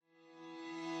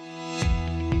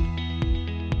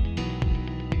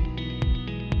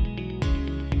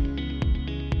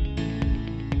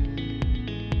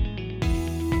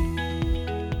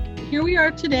here we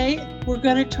are today. We're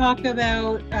going to talk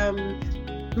about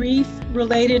grief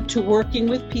related to working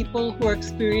with people who are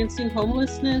experiencing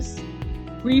homelessness,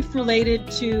 grief related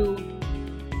to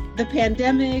the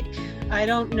pandemic. I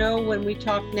don't know when we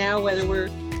talk now whether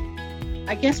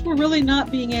I guess we're really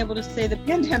not being able to say the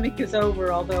pandemic is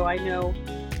over, although I know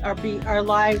our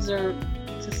lives are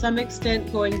to some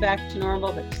extent going back to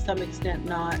normal, but to some extent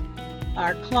not.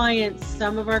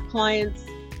 Some of our clients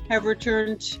have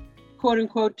returned quote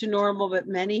unquote to normal, but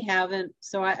many haven't.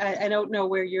 So I don't know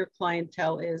where your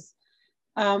clientele is.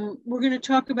 We're going to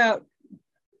talk about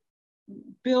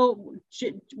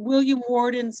William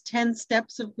Worden's 10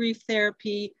 steps of grief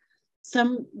therapy,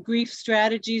 some grief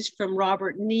strategies from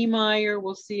Robert Neimeyer.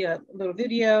 We'll see a little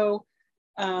video,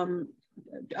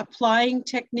 applying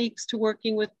techniques to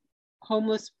working with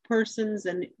homeless persons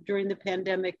and during the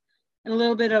pandemic, and a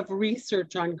little bit of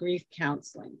research on grief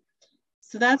counseling.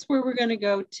 So that's where we're going to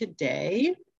go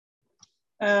today.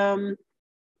 So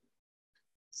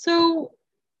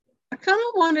I kind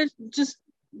of want to just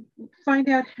find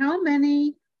out how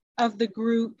many of the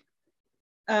group,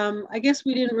 I guess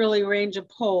we didn't really arrange a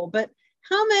poll, but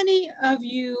how many of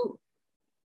you,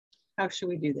 how should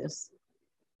we do this?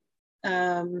 Put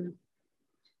in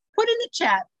the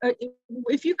chat,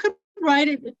 if you could write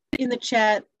it in the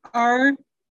chat,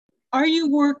 are you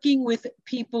working with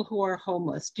people who are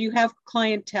homeless? Do you have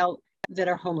clientele that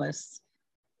are homeless?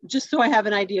 Just so I have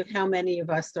an idea of how many of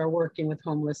us are working with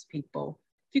homeless people.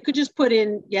 If you could just put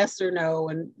in yes or no,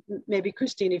 and maybe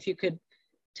Christine, if you could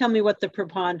tell me what the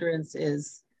preponderance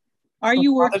is. Are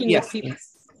you working with people?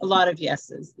 A lot of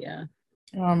yeses, yeah.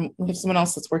 We have someone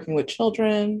else that's working with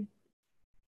children.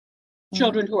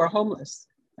 Children who are homeless,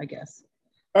 I guess.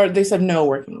 Or they said no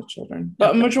working with children,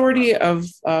 but a majority of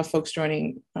folks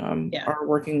joining are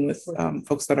working with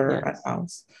folks that are at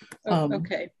house.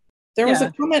 Okay. There was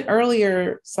a comment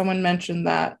earlier, someone mentioned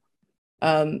that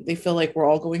they feel like we're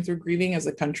all going through grieving as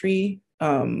a country,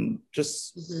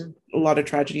 just a lot of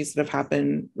tragedies that have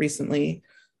happened recently.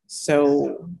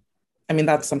 So, I mean,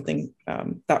 that's something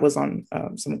that was on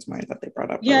someone's mind that they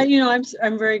brought up. Yeah, you know,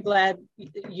 I'm very glad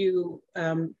you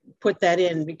put that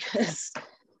in, because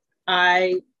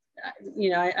I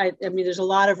mean, there's a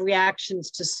lot of reactions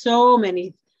to so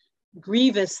many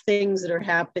grievous things that are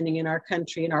happening in our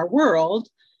country, in our world.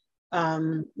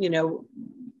 You know,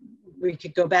 we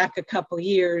could go back a couple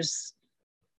years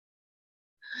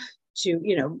to,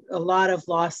 you know, a lot of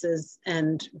losses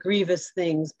and grievous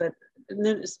things, but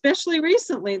especially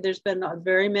recently, there's been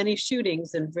very many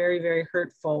shootings and very, very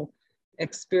hurtful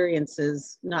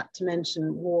experiences, not to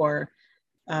mention war.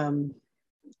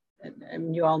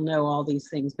 And you all know all these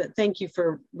things, but thank you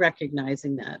for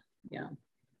recognizing that. Yeah,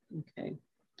 okay.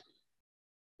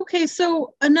 Okay,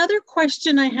 so another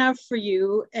question I have for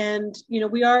you, and you know,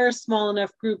 we are a small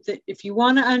enough group that if you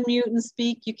want to unmute and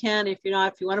speak, you can. If you're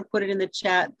not, if you want to put it in the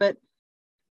chat, but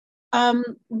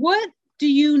what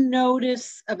do you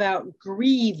notice about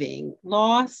grieving,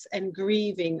 loss and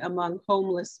grieving among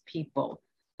homeless people?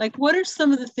 Like, what are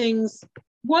some of the things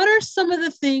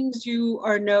you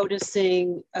are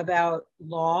noticing about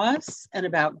loss and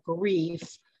about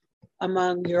grief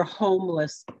among your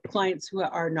homeless clients who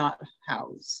are not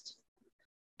housed?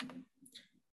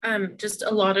 Just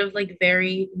a lot of like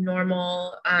very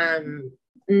normal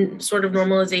sort of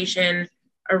normalization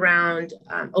around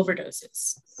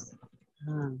overdoses.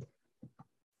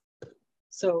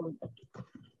 So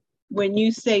when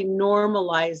you say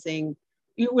normalizing,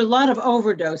 a lot of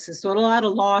overdoses, so a lot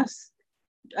of loss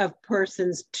of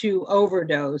persons to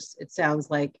overdose, it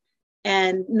sounds like,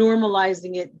 and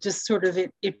normalizing it, just sort of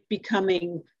it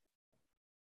becoming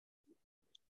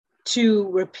too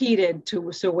repeated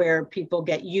so where people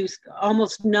get used,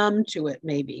 almost numb to it,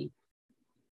 maybe.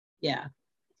 Yeah.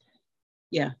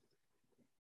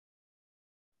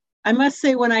 I must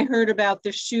say, when I heard about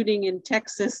the shooting in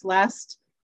Texas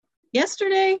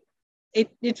yesterday,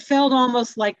 it felt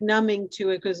almost like numbing to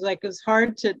it, because like it was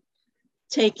hard to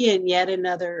take in yet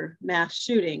another mass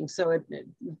shooting. So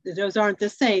those aren't the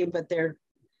same, but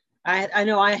I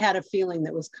know I had a feeling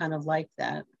that was kind of like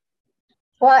that.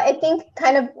 Well, I think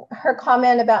kind of her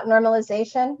comment about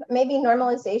normalization, maybe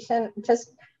normalization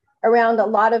just around a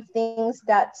lot of things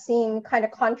that seem kind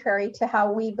of contrary to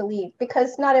how we believe,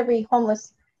 because not every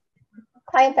homeless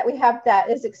client that we have that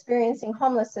is experiencing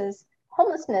homelessness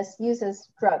uses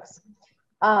drugs,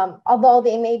 although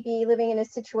they may be living in a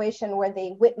situation where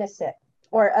they witness it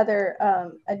or other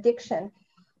addiction.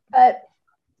 But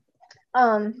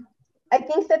I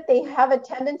think that they have a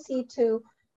tendency to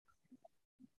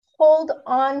hold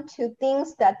on to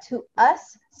things that to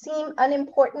us seem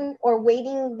unimportant or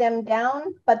weighting them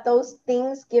down, but those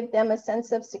things give them a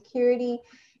sense of security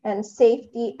and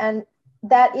safety, and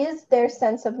that is their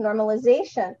sense of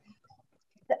normalization.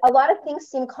 A lot of things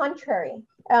seem contrary.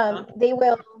 They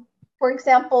will, for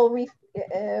example,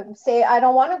 say, I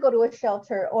don't want to go to a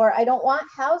shelter, or I don't want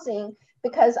housing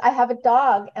because I have a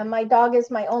dog and my dog is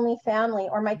my only family,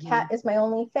 or my cat is my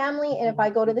only family. And if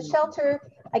I go to the shelter,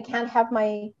 I can't have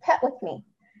my pet with me.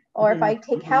 Or if I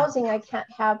take housing, I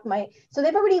can't have my, so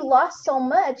they've already lost so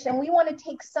much, and we want to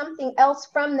take something else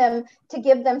from them to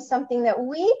give them something that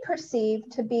we perceive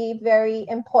to be very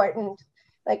important.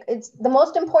 Like, it's the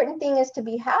most important thing is to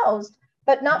be housed,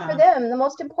 but not for them. The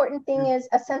most important thing is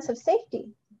a sense of safety.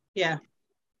 Yeah.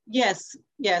 Yes.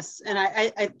 Yes. And I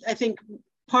think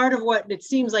part of what it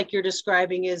seems like you're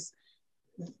describing is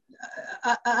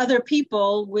other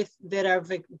people that have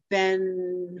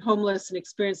been homeless and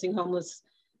experiencing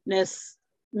homelessness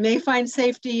may find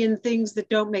safety in things that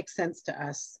don't make sense to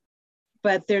us,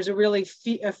 but there's a really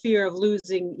a fear of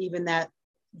losing even that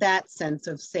sense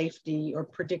of safety or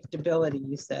predictability,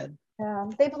 you said. Yeah,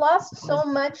 they've lost so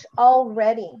much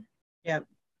already. Yep.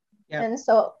 Yep. And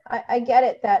so I get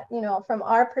it that, you know, from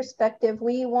our perspective,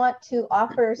 we want to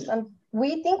offer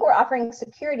we think we're offering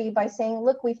security by saying,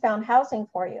 look, we found housing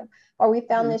for you, or we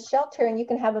found this shelter and you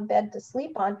can have a bed to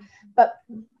sleep on. But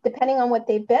depending on what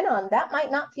they've been on, that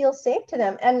might not feel safe to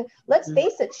them. And let's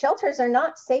face it, shelters are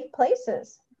not safe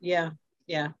places. Yeah.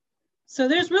 Yeah. So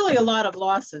there's really a lot of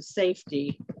loss of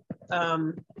safety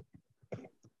and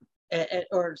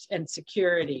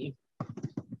security.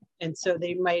 And so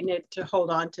they might need to hold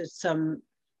on to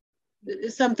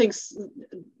something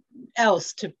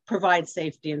else to provide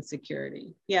safety and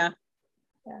security. Yeah.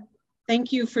 Yeah.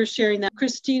 Thank you for sharing that.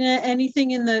 Christina,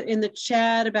 anything in the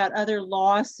chat about other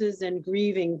losses and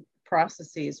grieving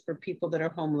processes for people that are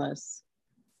homeless?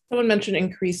 Someone mentioned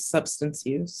increased substance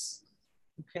use.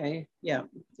 Okay. Yeah.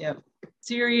 Yeah.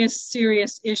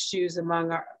 Serious issues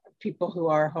among our people who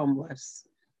are homeless.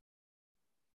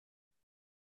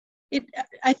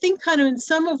 I think kind of in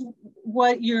some of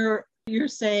what you're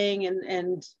saying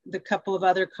and the couple of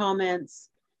other comments,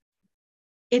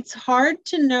 it's hard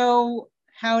to know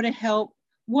how to help,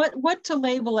 what to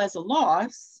label as a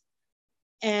loss,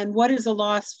 and what is a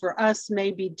loss for us may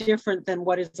be different than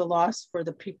what is a loss for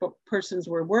the persons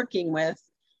we're working with.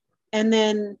 And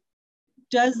then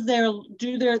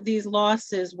these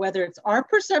losses, whether it's our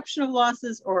perception of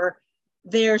losses or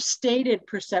their stated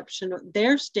perception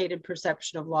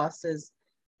of losses,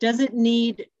 does it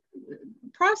need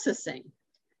processing?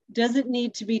 Does it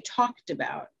need to be talked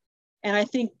about? And I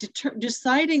think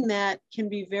deciding that can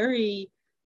be very,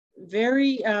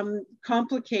 very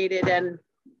complicated and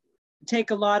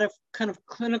take a lot of kind of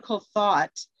clinical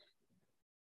thought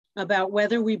about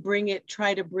whether we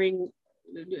try to bring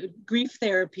grief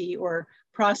therapy or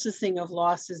processing of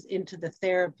losses into the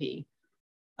therapy.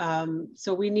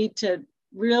 So we need to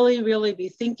really, really be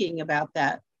thinking about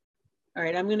that. All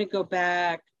right, I'm going to go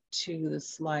back to the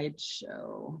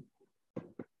slideshow.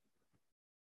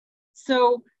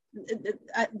 So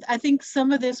I think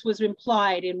some of this was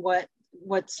implied in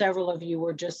what several of you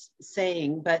were just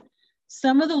saying, but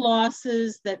some of the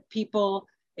losses that people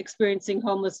experiencing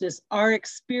homelessness are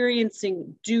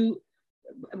experiencing due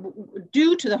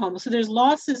to the homeless. So there's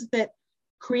losses that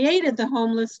created the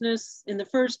homelessness in the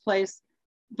first place.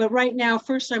 But right now,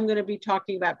 first I'm going to be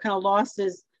talking about kind of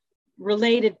losses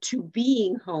related to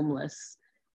being homeless.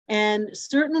 And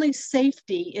certainly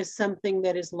safety is something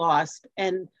that is lost.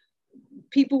 And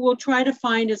people will try to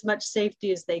find as much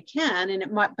safety as they can,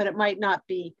 but it might not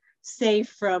be safe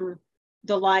from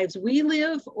the lives we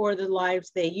live or the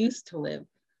lives they used to live.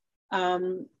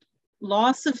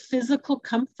 Loss of physical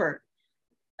comfort.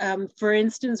 For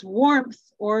instance, warmth,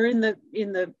 or in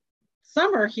the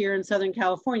summer here in Southern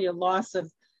California, loss of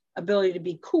ability to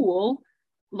be cool,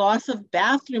 loss of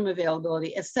bathroom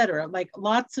availability, etc. Like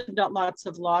lots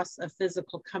of loss of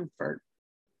physical comfort.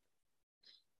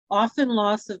 Often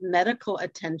loss of medical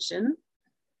attention,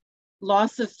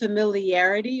 loss of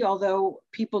familiarity, although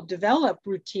people develop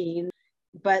routine,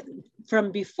 but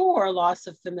from before, loss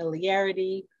of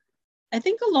familiarity. I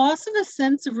think a loss of a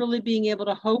sense of really being able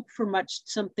to hope for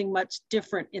something much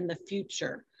different in the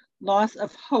future. Loss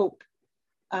of hope.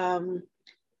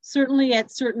 Certainly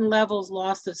at certain levels,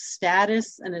 loss of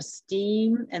status and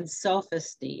esteem and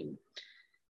self-esteem.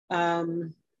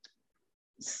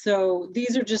 So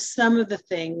these are just some of the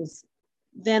things.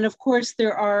 Then of course,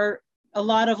 there are a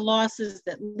lot of losses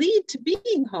that lead to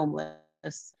being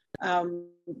homeless.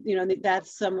 You know,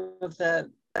 that's some of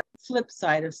the flip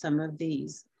side of some of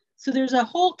these. So there's a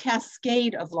whole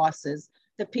cascade of losses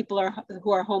that people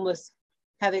who are homeless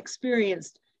have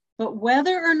experienced. But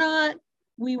whether or not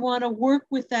we want to work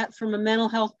with that from a mental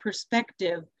health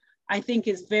perspective, I think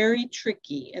is very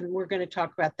tricky. And we're going to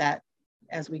talk about that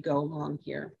as we go along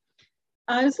here.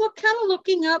 I was kind of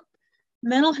looking up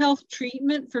mental health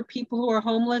treatment for people who are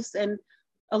homeless, and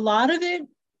a lot of it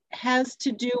has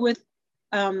to do with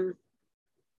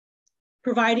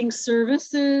providing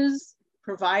services,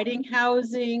 providing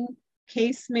housing,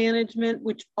 case management,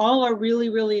 which all are really,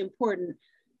 really important.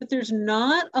 But there's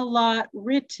not a lot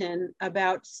written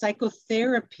about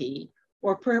psychotherapy,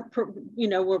 or you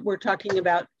know, we're talking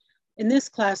about in this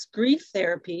class, grief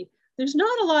therapy. There's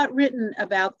not a lot written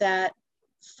about that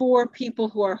for people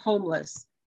who are homeless.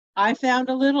 I found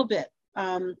a little bit,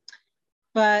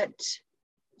 but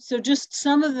so just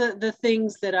some of the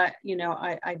things that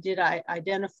I did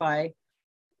identify.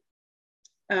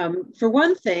 For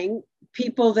one thing,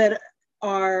 people that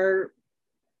are,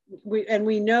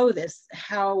 we know this,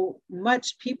 how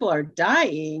much people are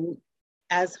dying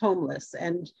as homeless.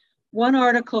 And one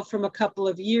article from a couple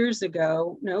of years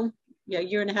ago, a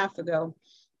year and a half ago,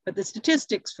 but the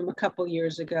statistics from a couple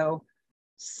years ago,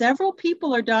 several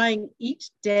people are dying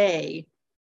each day.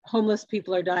 Homeless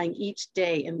people are dying each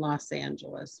day in Los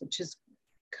Angeles, which is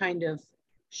kind of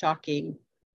shocking.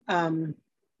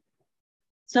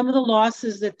 Some of the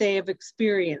losses that they have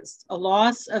experienced, a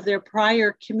loss of their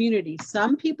prior community.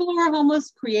 Some people who are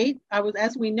homeless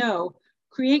as we know,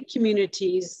 create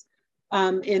communities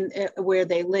where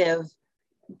they live,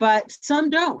 but some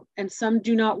don't, and some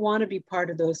do not want to be part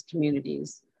of those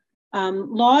communities.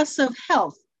 Loss of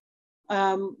health,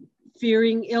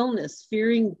 fearing illness,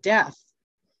 fearing death,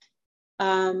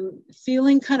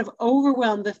 feeling kind of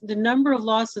overwhelmed. The number of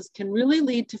losses can really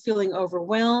lead to feeling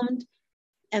overwhelmed,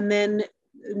 and then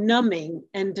numbing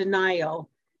and denial,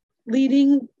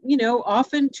 leading,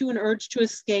 often to an urge to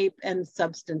escape and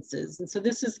substances. And so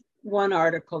this is one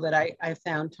article that I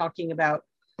found talking about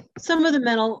some of the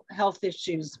mental health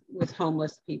issues with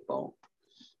homeless people.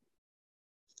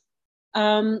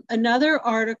 Another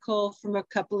article from a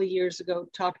couple of years ago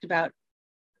talked about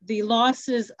the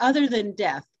losses other than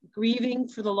death, grieving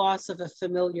for the loss of a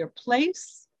familiar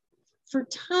place, for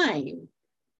time,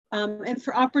 and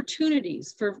for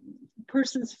opportunities, for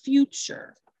person's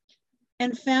future,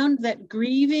 and found that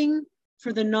grieving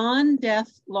for the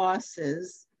non-death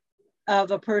losses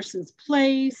of a person's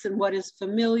place and what is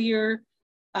familiar,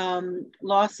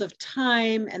 loss of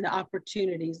time and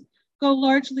opportunities go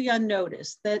largely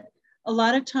unnoticed. That a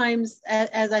lot of times,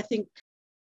 as I think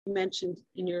you mentioned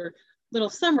in your little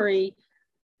summary,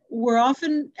 we're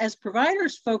often as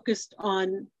providers focused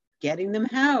on getting them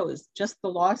housed, just the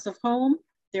loss of home,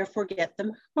 therefore get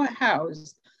them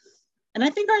housed. And I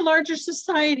think our larger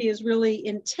society is really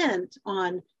intent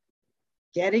on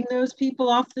getting those people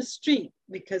off the street,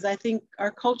 because I think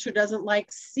our culture doesn't like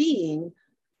seeing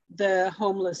the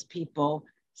homeless people,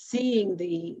 seeing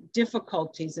the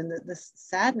difficulties and the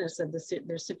sadness of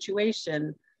their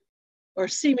situation, or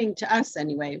seeming to us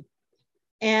anyway.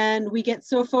 And we get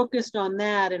so focused on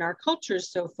that, and our culture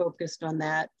is so focused on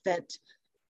that, that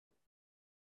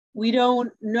we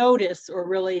don't notice, or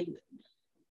really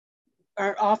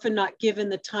are often not given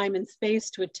the time and space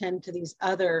to attend to these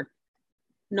other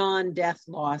non-death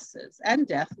losses and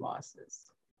death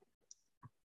losses.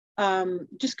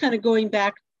 Just kind of going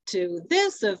back to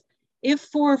this, of if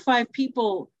 4 or 5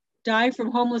 people die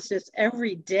from homelessness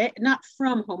every day, not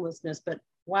from homelessness, but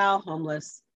while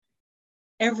homeless,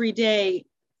 every day,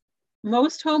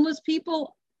 most homeless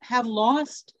people have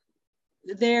lost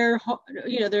their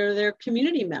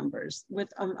community members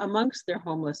amongst their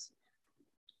homeless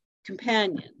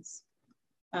companions.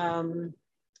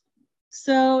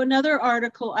 So another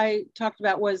article I talked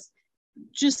about was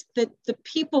just that the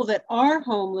people that are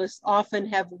homeless often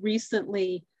have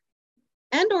recently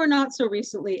and or not so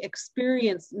recently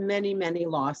experienced many, many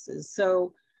losses.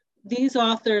 So these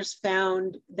authors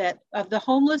found that of the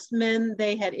homeless men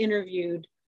they had interviewed,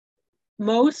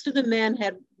 most of the men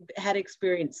had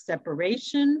experienced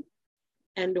separation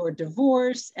and or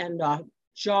divorce and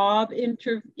job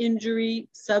injury,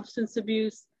 substance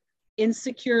abuse,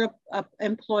 insecure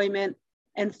employment,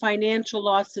 and financial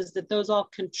losses, that those all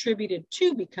contributed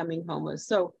to becoming homeless.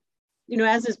 So,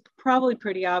 as is probably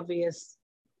pretty obvious,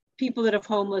 people that are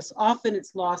homeless, often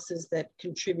it's losses that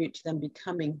contribute to them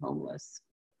becoming homeless.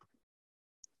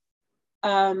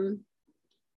 In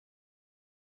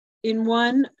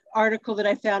one article that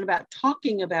I found about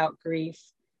talking about grief,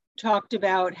 talked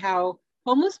about how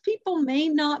homeless people may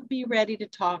not be ready to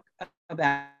talk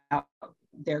about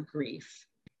their grief.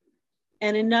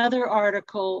 And another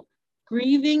article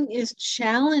grieving is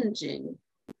challenging.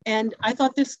 And I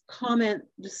thought this comment,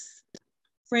 this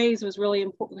phrase was really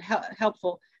important,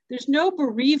 helpful. There's no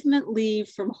bereavement leave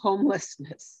from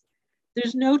homelessness.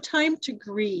 There's no time to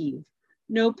grieve,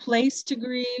 no place to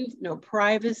grieve, no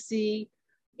privacy.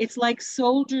 It's like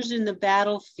soldiers in the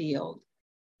battlefield.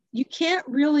 You can't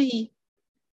really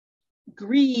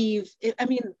grieve. I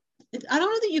don't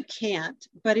know that you can't,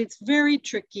 but it's very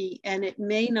tricky, and it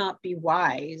may not be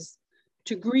wise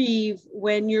to grieve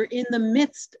when you're in the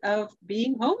midst of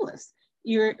being homeless.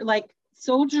 You're like,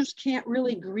 soldiers can't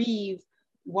really grieve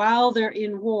while they're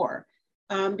in war,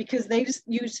 because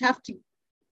you just have to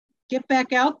get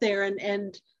back out there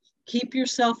and keep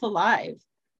yourself alive.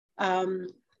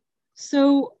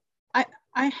 So I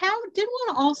did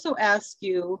want to also ask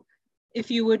you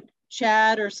if you would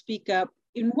chat or speak up.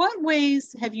 In what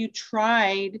ways have you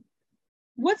tried?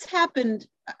 What's happened?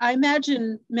 I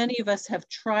imagine many of us have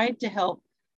tried to help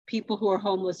people who are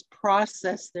homeless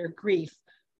process their grief,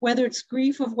 whether it's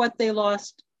grief of what they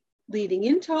lost leading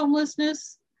into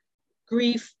homelessness,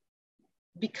 grief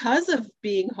because of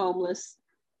being homeless,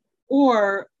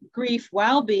 or grief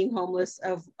while being homeless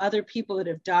of other people that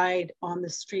have died on the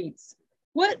streets.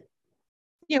 What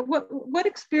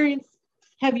experience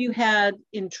have you had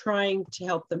in trying to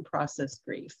help them process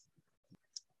grief?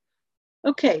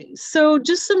 Okay, so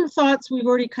just some thoughts. We've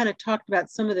already kind of talked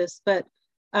about some of this, but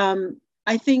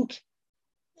I think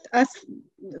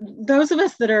those of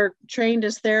us that are trained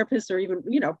as therapists, or even,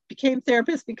 became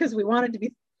therapists because we wanted to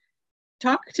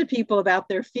talk to people about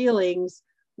their feelings.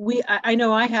 I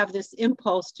know I have this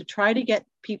impulse to try to get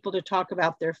people to talk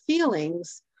about their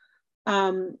feelings,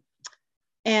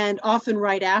 and often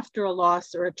right after a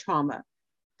loss or a trauma.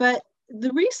 But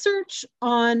the research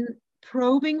on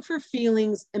probing for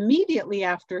feelings immediately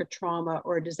after a trauma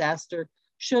or a disaster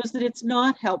shows that it's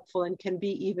not helpful and can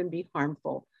even be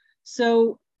harmful.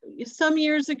 So some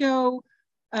years ago,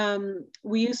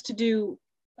 we used to do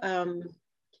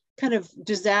kind of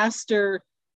disaster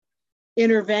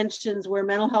interventions where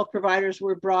mental health providers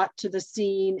were brought to the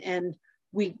scene, and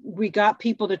we got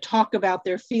people to talk about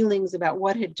their feelings about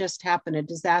what had just happened, a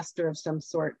disaster of some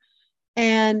sort.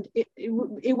 And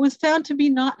it was found to be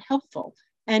not helpful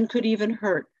and could even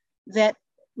hurt. That,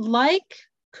 like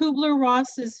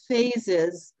Kubler-Ross's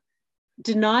phases,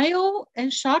 denial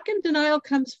and shock and denial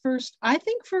comes first, I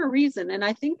think, for a reason. And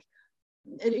I think,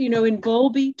 in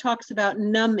Bowlby talks about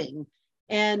numbing,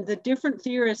 and the different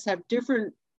theorists have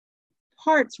different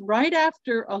parts right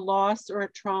after a loss or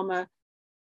a trauma.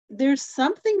 There's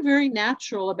something very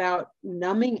natural about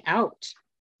numbing out,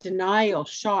 denial,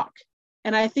 shock.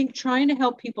 And I think trying to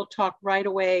help people talk right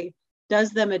away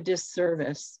does them a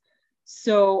disservice.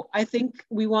 So I think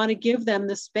we want to give them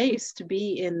the space to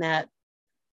be in that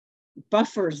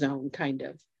buffer zone, kind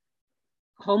of.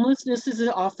 Homelessness is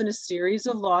often a series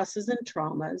of losses and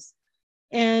traumas.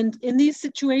 And in these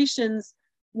situations,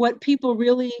 what people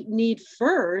really need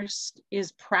first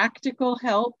is practical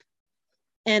help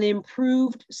and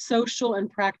improved social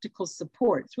and practical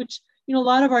supports, which, a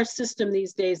lot of our system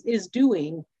these days is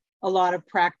doing a lot of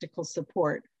practical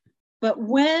support. But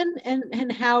when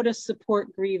and how to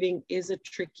support grieving is a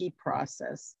tricky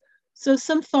process. So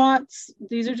some thoughts,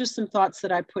 these are just some thoughts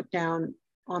that I put down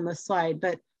on the slide,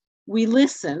 but we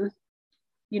listen,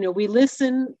 we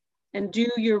listen and do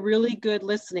your really good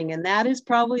listening. And that is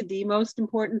probably the most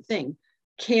important thing: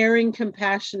 caring,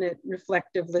 compassionate,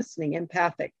 reflective listening,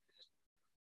 empathic.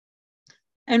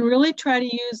 And really try to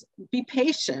be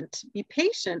patient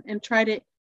and try to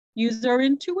use our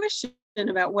intuition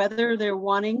about whether they're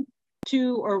wanting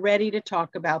to or ready to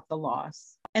talk about the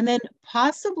loss. And then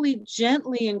possibly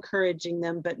gently encouraging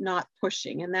them, but not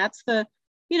pushing. And that's a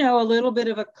little bit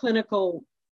of a clinical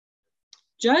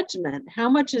judgment. How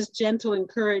much is gentle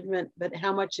encouragement, but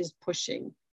how much is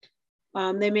pushing?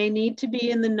 They may need to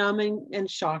be in the numbing and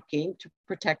shocking to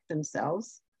protect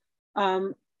themselves.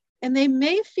 And they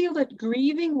may feel that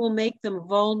grieving will make them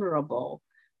vulnerable.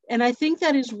 And I think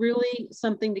that is really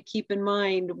something to keep in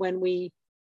mind when we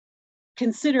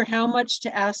consider how much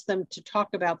to ask them to talk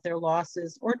about their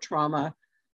losses or trauma.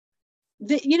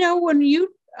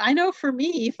 I know for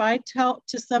me, if I tell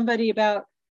to somebody about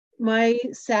my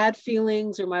sad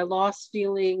feelings or my lost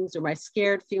feelings or my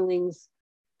scared feelings,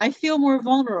 I feel more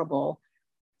vulnerable.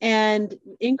 And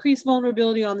increased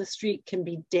vulnerability on the street can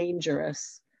be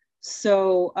dangerous.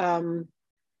 So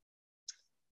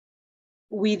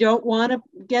we don't want to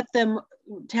get them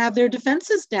to have their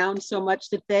defenses down so much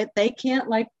that they can't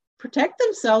protect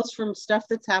themselves from stuff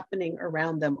that's happening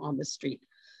around them on the street.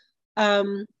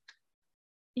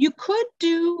 You could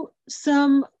do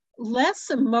some less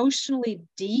emotionally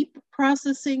deep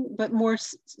processing, but more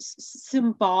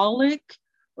symbolic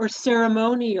or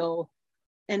ceremonial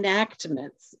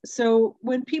enactments. So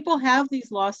when people have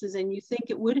these losses and you think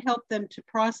it would help them to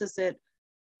process it,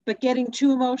 but getting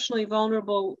too emotionally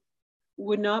vulnerable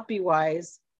would not be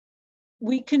wise,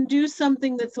 we can do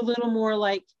something that's a little more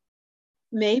like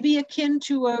maybe akin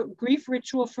to a grief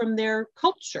ritual from their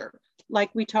culture,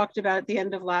 like we talked about at the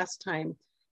end of last time,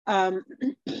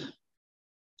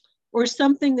 or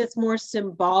something that's more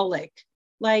symbolic,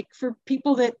 like for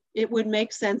people that it would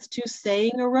make sense to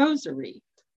saying a rosary,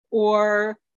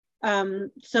 or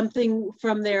something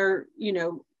from their, you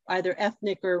know, either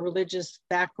ethnic or religious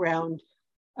background.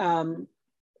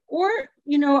 Or,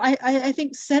 you know, I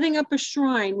think setting up a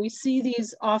shrine, we see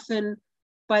these often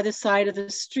by the side of the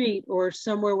street or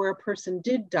somewhere where a person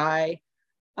did die.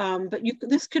 But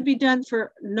this could be done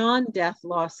for non-death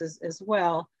losses as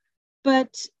well.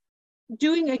 But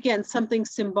doing, again, something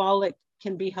symbolic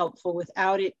can be helpful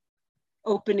without it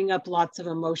opening up lots of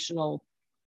emotional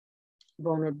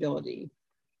vulnerability.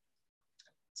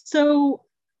 So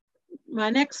my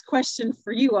next question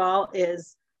for you all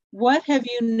is, what have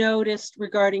you noticed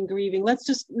regarding grieving? Let's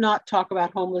just not talk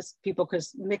about homeless people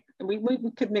because we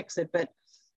could mix it, but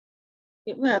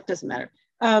well, it doesn't matter.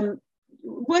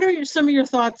 What are some of your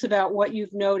thoughts about what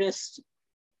you've noticed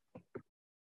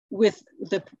with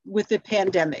the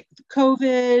pandemic,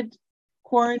 COVID,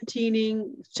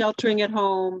 quarantining, sheltering at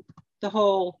home, the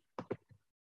whole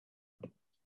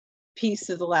piece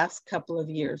of the last couple of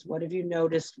years? What have you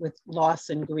noticed with loss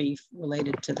and grief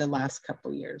related to the last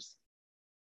couple of years?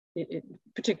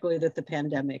 Particularly the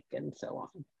pandemic and so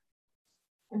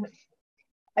on.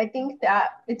 I think that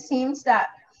it seems that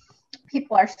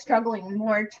people are struggling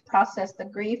more to process the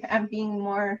grief and being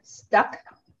more stuck.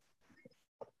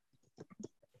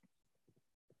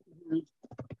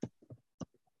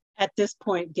 At this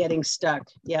point, getting stuck,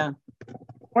 yeah.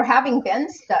 Or having been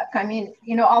stuck. I mean,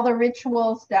 you know, all the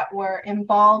rituals that were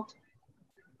involved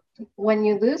when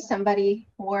you lose somebody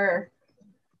were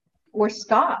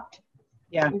stopped.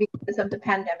 Yeah. Because of the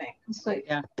pandemic. So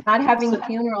yeah. Not having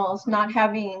funerals, not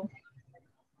having,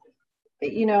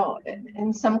 you know,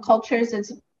 in some cultures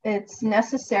it's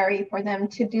necessary for them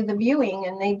to do the viewing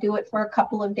and they do it for a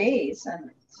couple of days.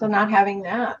 And so not having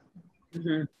that.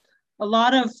 Mm-hmm. A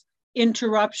lot of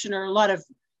interruption, or a lot of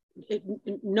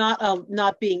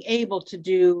not being able to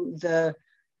do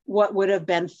what would have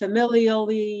been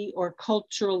familially or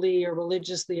culturally or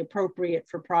religiously appropriate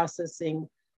for processing,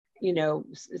 you know,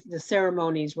 the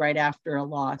ceremonies right after a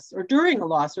loss or during a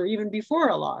loss or even before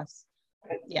a loss.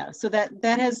 Yeah, so that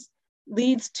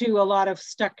leads to a lot of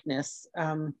stuckness.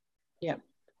 Yeah.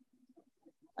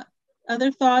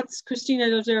 Other thoughts? Christina,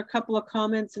 was there a couple of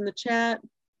comments in the chat?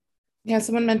 Yeah,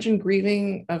 someone mentioned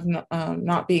grieving of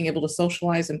not being able to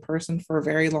socialize in person for a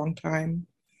very long time.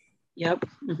 Yep.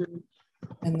 Mm-hmm.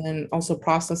 And then also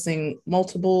processing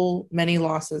many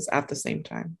losses at the same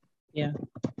time. Yeah.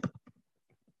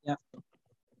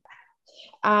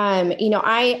 You know,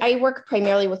 I work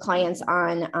primarily with clients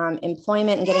on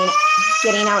employment and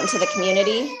getting out into the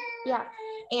community. Yeah.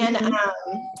 And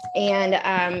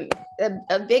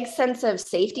a big sense of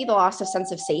safety, the loss of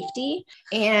sense of safety,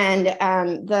 and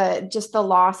the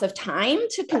loss of time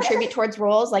to contribute towards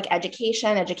roles like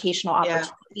educational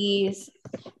opportunities.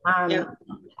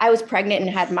 I was pregnant and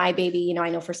had my baby, you know, I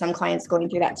know for some clients going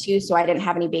through that too. So I didn't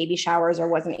have any baby showers or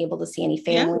wasn't able to see any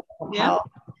family help.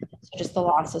 So just the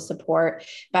loss of support.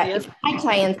 But for my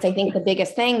clients, I think the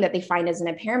biggest thing that they find as an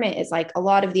impairment is like a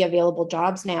lot of the available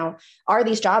jobs now are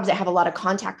these jobs that have a lot of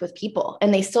contact with people,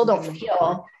 and they still don't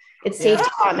feel it's safe to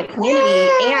go out in the community,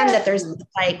 and that there's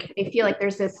like, they feel like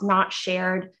there's this not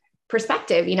shared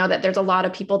perspective, you know, that there's a lot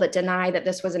of people that deny that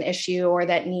this was an issue or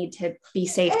that need to be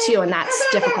safe too. And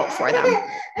that's difficult for them.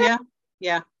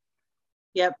 Yeah.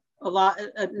 Yep.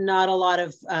 Not a lot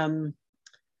of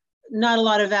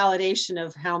validation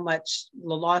of how much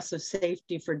the loss of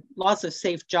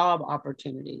safe job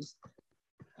opportunities.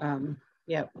 A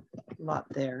lot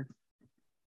there.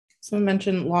 Someone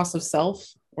mentioned loss of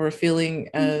self, or feeling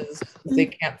as if they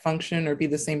can't function or be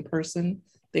the same person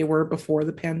they were before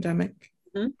the pandemic.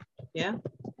 Mm-hmm.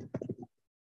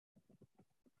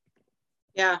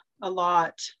 Yeah, a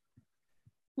lot.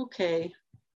 Okay,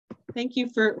 thank you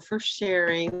for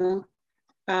sharing.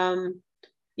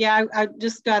 I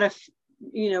just got to,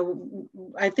 you know,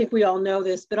 I think we all know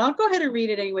this, but I'll go ahead and read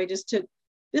it anyway, just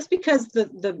because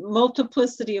the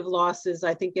multiplicity of losses,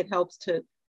 I think it helps to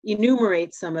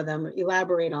enumerate some of them,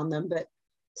 elaborate on them. But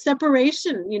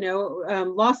separation, you know,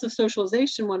 loss of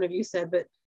socialization, one of you said, but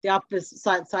the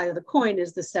opposite side of the coin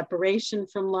is the separation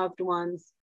from loved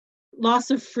ones.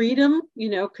 Loss of freedom,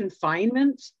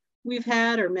 confinement we've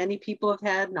had, or many people have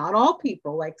had, not all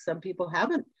people, like some people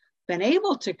haven't been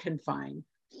able to confine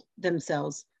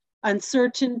themselves.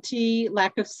 Uncertainty,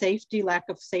 lack of safety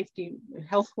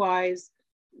health-wise,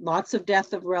 lots of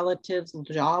death of relatives,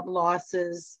 job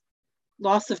losses,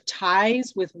 loss of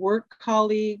ties with work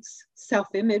colleagues,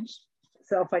 self-image,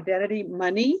 self-identity,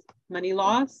 money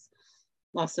loss,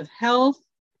 loss of health,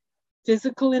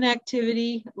 physical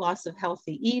inactivity, loss of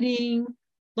healthy eating,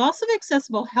 loss of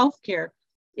accessible healthcare.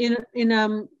 We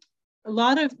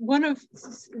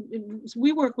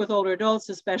work with older adults,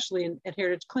 especially at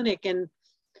Heritage Clinic, and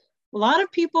a lot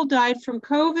of people died from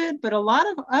COVID, but a lot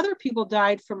of other people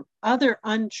died from other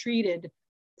untreated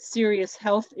serious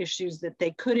health issues that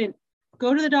they couldn't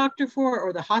go to the doctor for,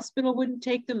 or the hospital wouldn't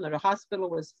take them, or the hospital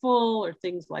was full, or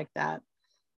things like that.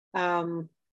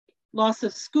 Loss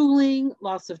of schooling,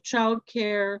 loss of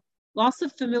childcare, loss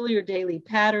of familiar daily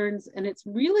patterns. And it's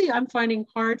really, I'm finding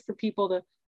hard for people to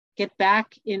get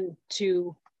back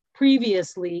into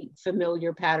previously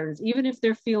familiar patterns, even if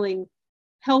they're feeling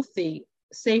healthy,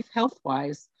 safe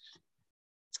health-wise.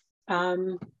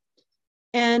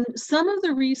 And some of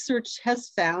the research has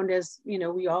found, as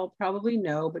we all probably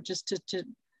know, but just to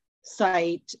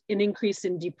cite, an increase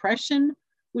in depression,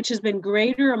 which has been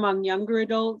greater among younger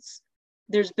adults.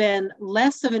 There's been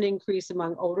less of an increase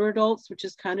among older adults, which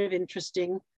is kind of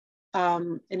interesting.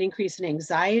 An increase in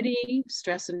anxiety,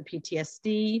 stress and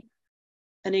PTSD,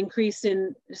 an increase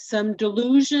in some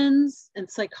delusions and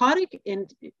psychotic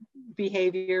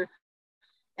behavior.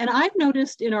 And I've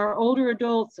noticed in our older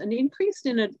adults an increase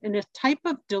in a type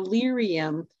of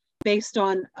delirium based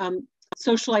on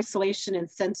social isolation and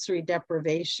sensory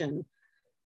deprivation.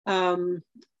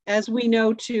 As we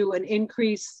know, too, an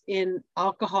increase in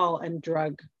alcohol and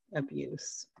drug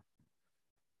abuse.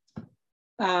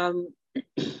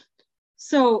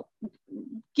 So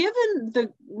given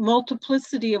the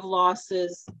multiplicity of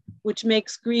losses, which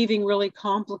makes grieving really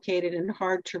complicated and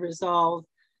hard to resolve,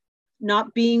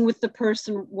 not being with the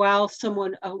person while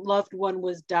a loved one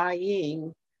was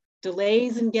dying,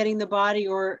 delays in getting the body,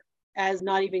 or as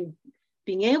not even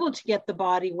being able to get the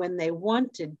body when they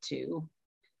wanted to,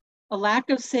 a lack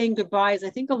of saying goodbyes, I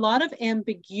think a lot of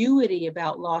ambiguity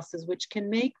about losses, which can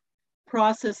make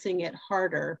processing it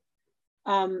harder.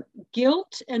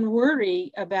 Guilt and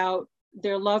worry about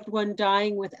their loved one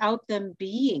dying without them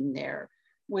being there,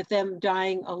 with them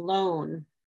dying alone.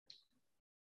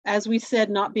 As we said,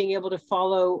 not being able to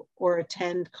follow or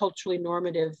attend culturally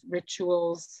normative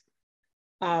rituals,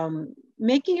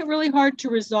 making it really hard to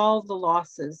resolve the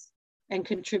losses and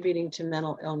contributing to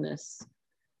mental illness.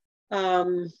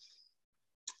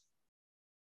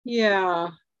 Yeah,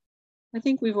 I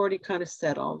think we've already kind of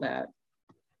said all that.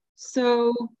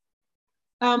 So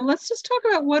let's just talk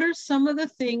about what are some of the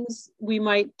things we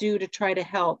might do to try to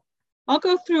help. I'll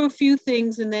go through a few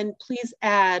things and then please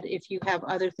add if you have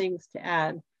other things to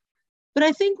add. But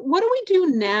I think, what do we do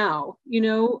now?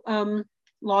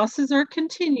 Losses are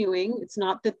continuing. It's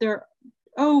not that they're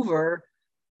over,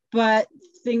 but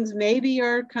things maybe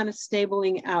are kind of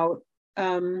stabling out.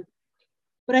 But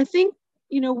I think,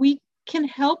 we can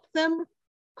help them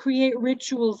create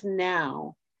rituals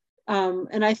now.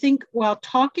 And I think while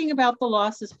talking about the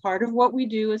loss is part of what we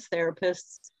do as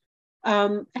therapists,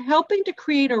 helping to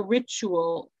create a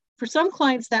ritual, for some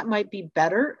clients that might be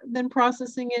better than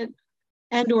processing it,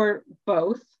 and or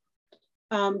both.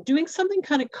 Doing something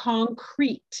kind of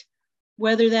concrete,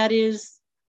 whether that is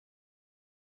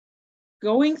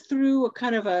going through a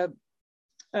kind of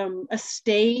a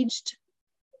staged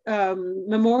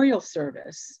memorial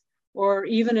service, or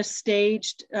even a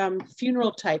staged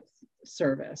funeral type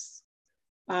service.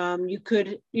 You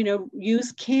could,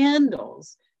 use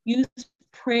candles, use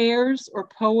prayers or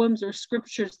poems or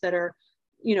scriptures that are,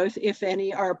 if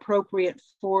any are appropriate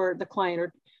for the client,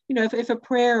 or, if a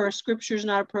prayer or a scripture is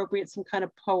not appropriate, some kind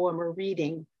of poem or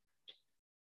reading.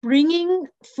 Bringing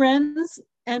friends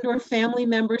and or family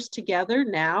members together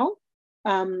now,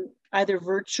 either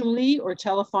virtually or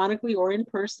telephonically or in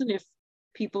person, if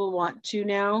people want to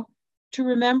now, to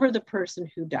remember the person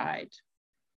who died.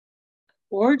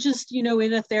 Or just, in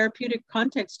a therapeutic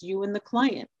context, you and the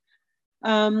client.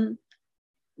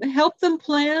 Help them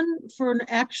plan for an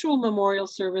actual memorial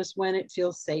service when it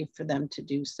feels safe for them to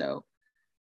do so.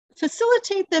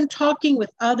 Facilitate them talking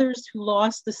with others who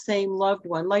lost the same loved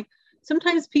one. Like,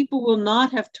 sometimes people will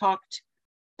not have talked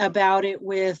about it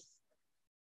with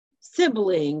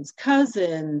siblings,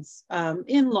 cousins,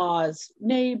 in-laws,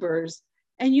 neighbors,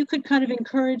 and you could kind of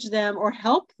encourage them or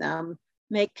help them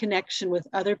make connection with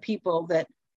other people that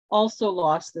also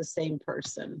lost the same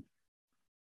person.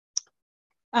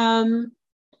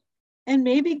 and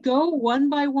maybe go one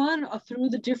by one through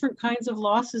the different kinds of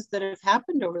losses that have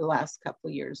happened over the last couple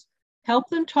of years. Help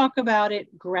them talk about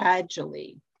it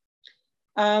gradually.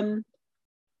 Helping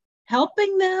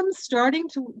them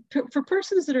for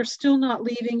persons that are still not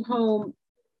leaving home,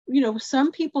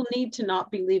 some people need to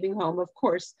not be leaving home, of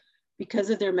course, because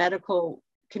of their medical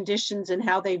conditions and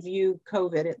how they view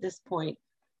COVID at this point.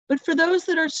 But for those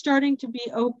that are starting to be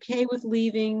okay with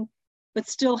leaving, but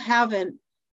still haven't,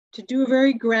 to do a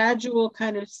very gradual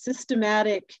kind of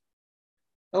systematic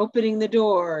opening the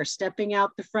door, stepping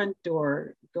out the front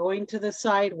door, going to the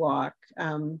sidewalk,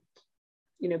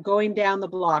 going down the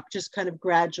block, just kind of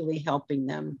gradually helping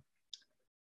them.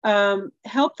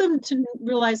 Help them to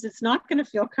realize it's not going to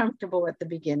feel comfortable at the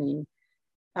beginning,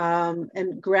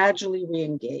 and gradually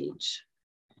re-engage.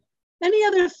 Any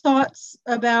other thoughts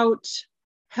about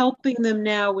helping them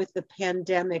now with the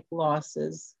pandemic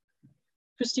losses?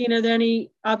 Christine, are there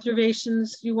any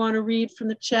observations you want to read from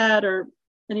the chat, or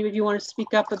any of you want to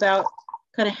speak up about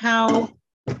kind of how,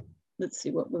 let's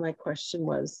see what my question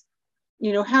was.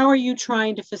 How are you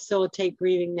trying to facilitate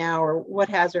grieving now, or what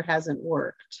has or hasn't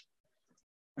worked?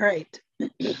 All right.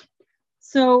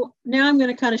 So now I'm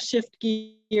going to kind of shift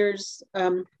gears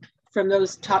from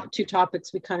those two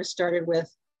topics we kind of started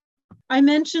with. I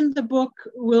mentioned the book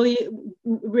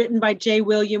written by J.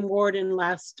 William Worden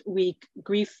last week,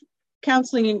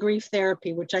 Counseling and Grief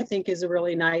Therapy, which I think is a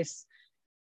really nice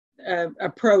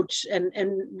approach and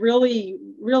really,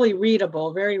 really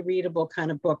readable, very readable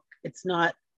kind of book. It's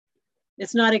not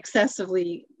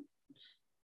excessively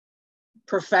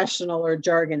professional or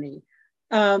jargony.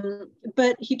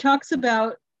 But he talks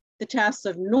about the tasks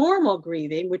of normal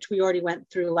grieving, which we already went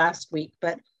through last week,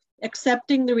 but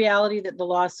accepting the reality that the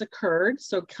loss occurred.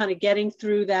 So kind of getting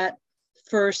through that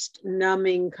first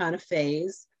numbing kind of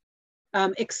phase,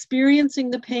 experiencing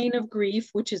the pain of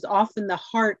grief, which is often the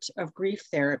heart of grief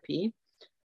therapy,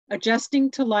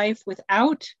 adjusting to life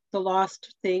without the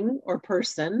lost thing or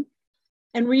person,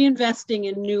 and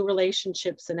reinvesting in new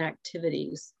relationships and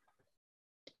activities.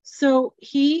 So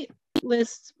he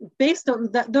lists, based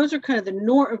on that, those are kind of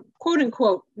the quote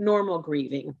unquote normal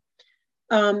grieving.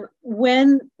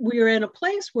 When we're in a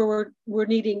place where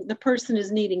the person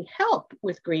is needing help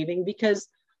with grieving because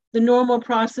the normal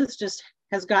process just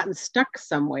has gotten stuck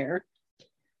somewhere.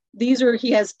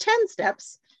 He has 10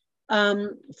 steps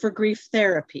for grief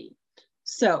therapy.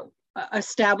 So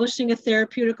establishing a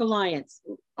therapeutic alliance,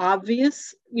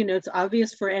 obvious, it's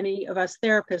obvious for any of us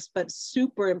therapists, but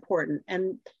super important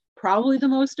and probably the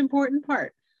most important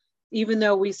part, even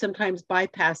though we sometimes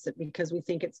bypass it because we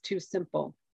think it's too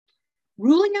simple.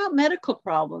 Ruling out medical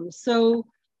problems. So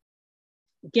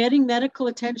getting medical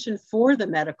attention for the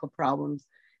medical problems,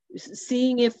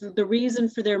 seeing if the reason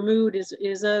for their mood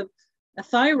is a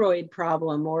thyroid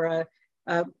problem or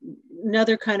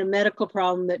another kind of medical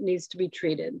problem that needs to be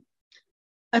treated.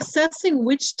 Assessing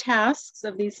which tasks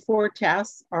of these 4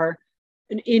 tasks are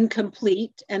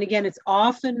incomplete. And again, it's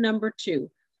often number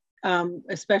 2,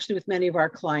 especially with many of our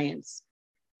clients.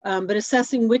 But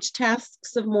assessing which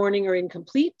tasks of mourning are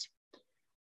incomplete.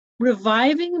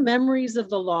 Reviving memories of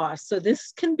the loss. So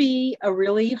this can be a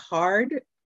really hard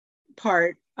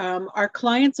part. Our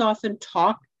clients often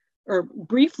talk or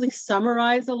briefly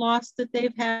summarize a loss that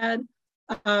they've had,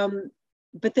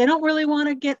 but they don't really want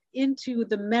to get into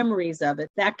the memories of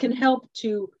it. That can help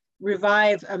to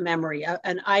revive a memory,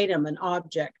 an item, an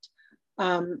object.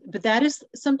 But that is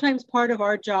sometimes part of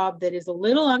our job that is a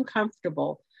little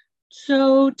uncomfortable.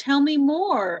 So tell me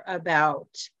more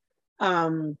about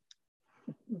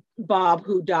Bob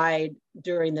who died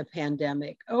during the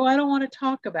pandemic. Oh, I don't want to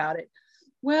talk about it.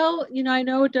 Well, I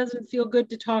know it doesn't feel good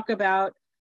to talk about,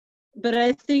 but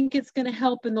I think it's going to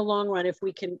help in the long run if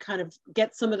we can kind of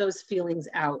get some of those feelings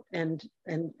out and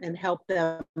help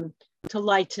them to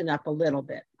lighten up a little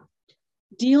bit.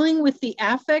 Dealing with the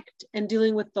affect and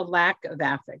dealing with the lack of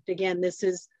affect. Again, this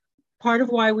is part of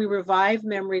why we revive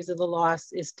memories of the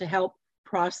loss, is to help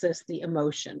process the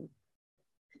emotion.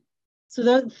 So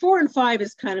the 4 and 5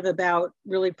 is kind of about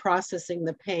really processing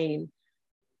the pain,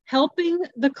 helping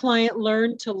the client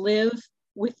learn to live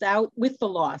with the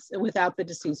loss and without the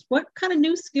deceased. What kind of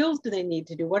new skills do they need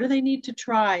to do? What do they need to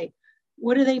try?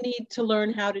 What do they need to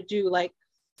learn how to do? Like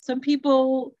some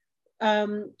people,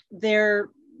 they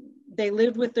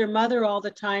lived with their mother all the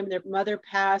time. Their mother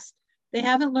passed. They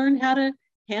haven't learned how to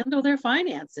handle their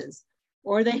finances,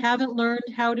 or they haven't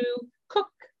learned how to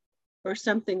cook or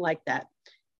something like that.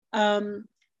 7,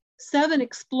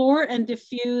 explore and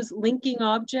diffuse linking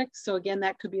objects. So again,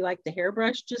 that could be like the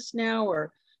hairbrush just now,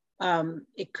 or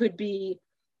it could be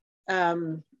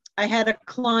I had a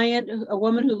client, a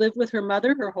woman who lived with her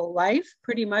mother her whole life,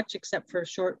 pretty much, except for a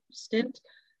short stint.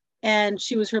 And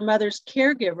she was her mother's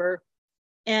caregiver.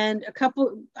 And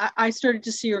I started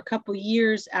to see her a couple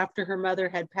years after her mother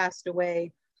had passed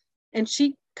away. And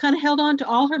she kind of held on to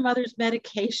all her mother's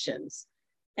medications.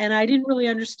 And I didn't really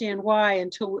understand why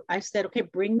until I said, okay,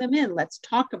 bring them in. Let's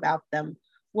talk about them.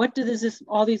 What does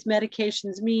all these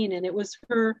medications mean? And it was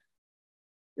her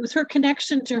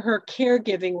connection to her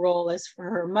caregiving role as for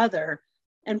her mother.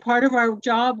 And part of our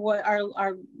job,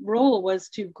 our role was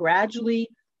to gradually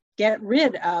get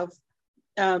rid of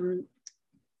the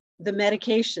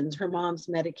medications, her mom's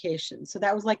medications. So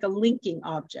that was like a linking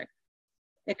object.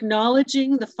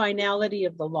 Acknowledging the finality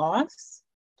of the loss,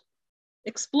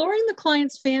 exploring the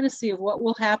client's fantasy of what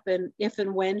will happen if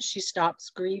and when she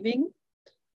stops grieving,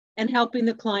 and helping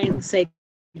the client say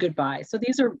goodbye. So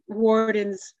these are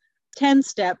Worden's 10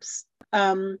 steps,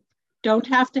 don't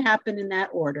have to happen in that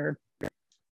order.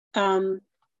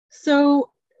 So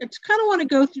I just kind of want to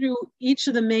go through each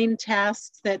of the main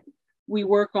tasks that we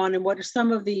work on and what are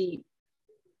some of the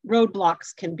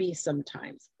roadblocks can be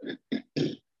sometimes.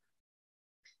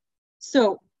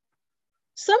 So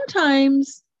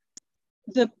sometimes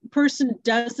the person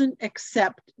doesn't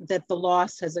accept that the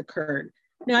loss has occurred.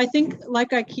 Now, I think,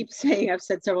 like I keep saying, I've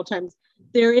said several times,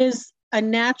 there is a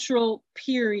natural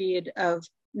period of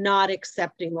not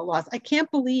accepting the loss. I can't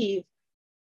believe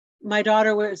my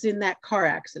daughter was in that car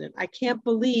accident. I can't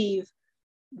believe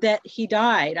that he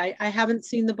died. I haven't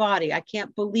seen the body. I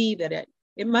can't believe it.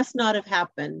 It must not have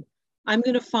happened. I'm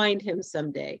going to find him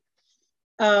someday.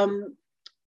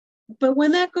 But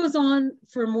when that goes on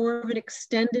for more of an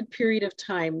extended period of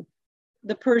time,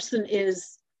 the person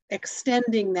is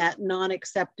extending that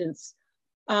non-acceptance.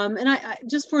 And I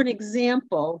just for an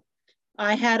example,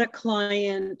 I had a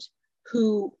client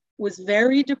who was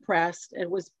very depressed. It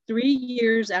was 3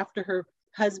 years after her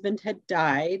husband had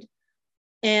died.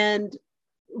 And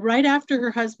right after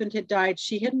her husband had died,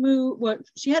 she had moved. Well,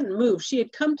 she hadn't moved. She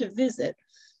had come to visit.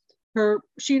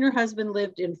 She and her husband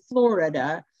lived in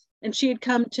Florida, and she had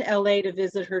come to LA to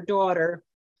visit her daughter.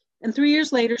 And 3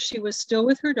 years later, she was still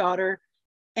with her daughter,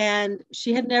 and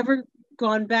she had never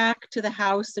gone back to the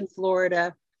house in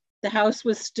Florida. The house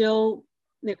was still,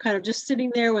 kind of just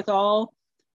sitting there with all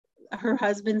her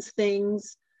husband's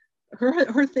things,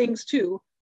 her things too.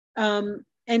 And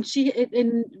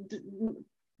in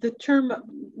the term,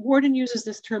 Worden uses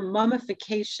this term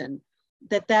mummification,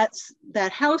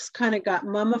 that house kind of got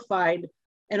mummified,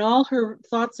 and all her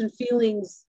thoughts and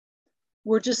feelings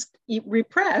were just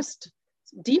repressed,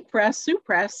 depressed,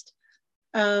 suppressed,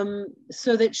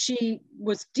 so that she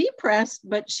was depressed,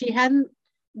 but she hadn't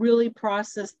really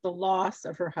processed the loss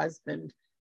of her husband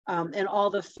and all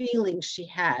the feelings she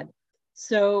had.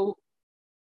 So,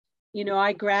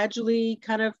 I gradually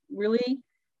kind of really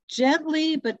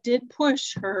gently, but did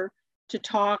push her to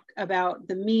talk about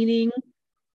the meaning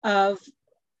of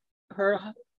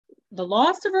the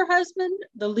loss of her husband,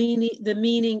 the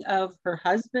meaning of her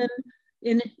husband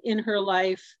in her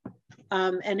life,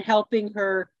 and helping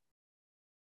her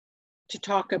to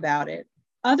talk about it.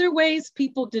 Other ways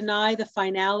people deny the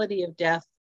finality of death.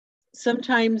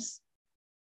 Sometimes,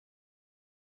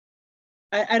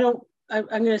 I'm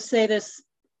going to say this,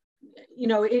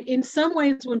 in some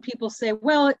ways when people say,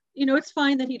 well, it's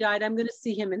fine that he died, I'm going to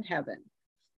see him in heaven.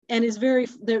 And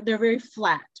they're very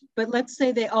flat. But let's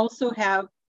say they also have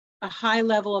a high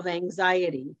level of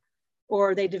anxiety,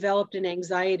 or they developed an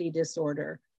anxiety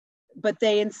disorder, but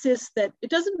they insist that it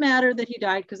doesn't matter that he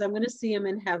died because I'm going to see him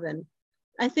in heaven.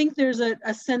 I think there's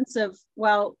a sense of,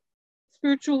 well,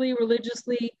 spiritually,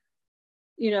 religiously,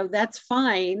 that's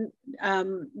fine.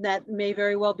 That may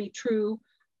very well be true,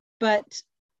 but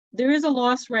there is a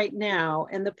loss right now,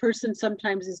 and the person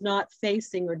sometimes is not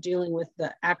facing or dealing with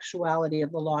the actuality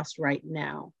of the loss right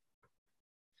now.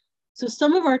 So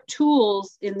some of our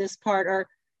tools in this part are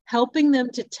helping them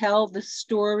to tell the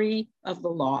story of the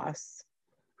loss.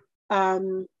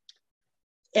 And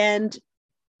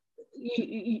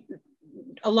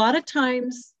a lot of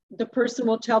times the person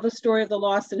will tell the story of the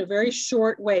loss in a very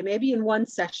short way, maybe in one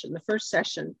session. The first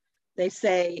session, they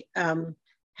say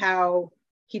how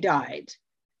he died.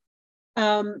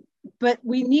 But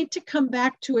we need to come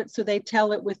back to it so they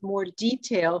tell it with more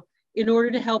detail in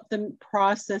order to help them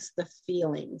process the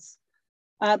feelings.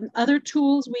 Other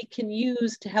tools we can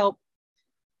use to help,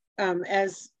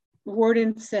 as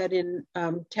Worden said in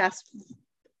task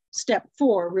step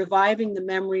 4, reviving the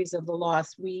memories of the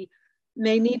loss. We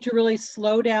may need to really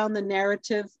slow down the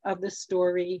narrative of the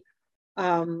story.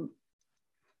 And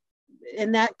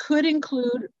that could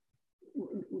include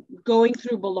going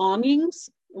through belongings,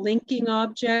 linking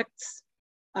objects,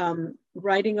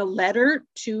 writing a letter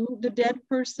to the dead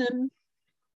person.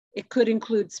 It could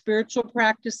include spiritual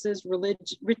practices,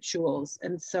 rituals,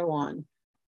 and so on.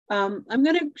 I'm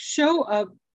going to show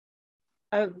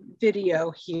a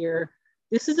video here.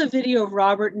 This is a video of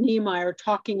Robert Neimeyer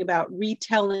talking about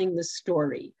retelling the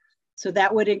story. So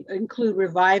that would include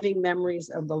reviving memories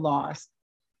of the lost.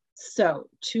 So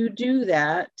to do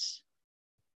that,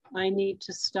 I need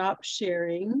to stop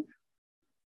sharing.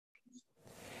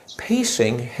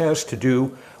 Pacing has to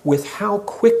do with how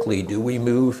quickly do we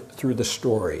move through the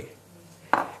story.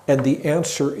 And the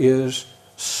answer is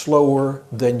slower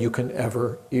than you can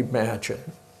ever imagine.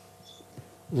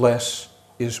 Less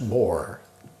is more.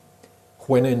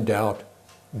 When in doubt,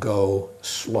 go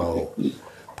slow.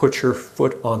 Put your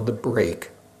foot on the brake,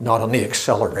 not on the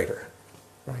accelerator,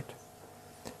 right?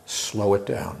 Slow it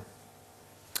down.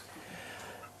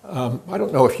 I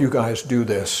don't know if you guys do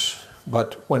this,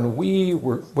 but when we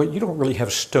were, well, you don't really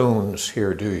have stones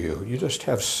here, do you? You just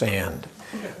have sand.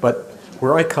 But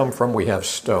where I come from, we have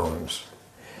stones.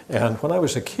 And when I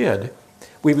was a kid,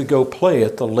 we would go play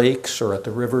at the lakes or at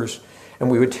the rivers, and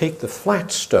we would take the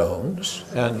flat stones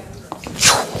and,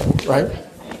 right?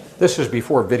 This is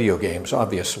before video games,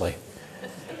 obviously.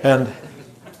 And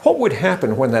what would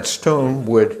happen when that stone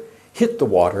would hit the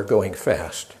water going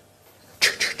fast?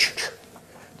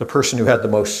 The person who had the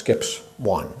most skips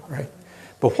won, right?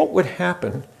 But what would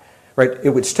happen, right?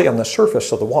 It would stay on the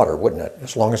surface of the water, wouldn't it?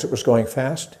 As long as it was going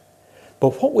fast.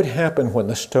 But what would happen when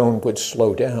the stone would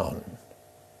slow down?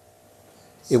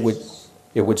 It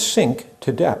would sink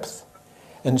to depth.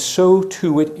 And so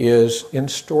too it is in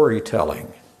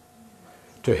storytelling.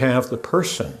 To have the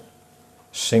person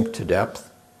sink to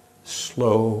depth,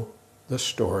 slow the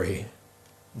story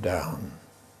down.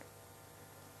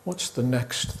 What's the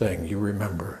next thing you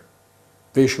remember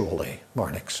visually,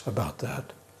 Marnix, about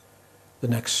that? The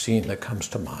next scene that comes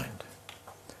to mind.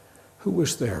 Who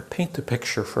was there? Paint the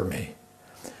picture for me.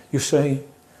 You say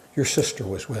your sister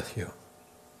was with you.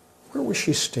 Where was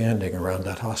she standing around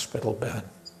that hospital bed?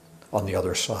 On the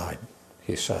other side,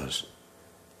 he says.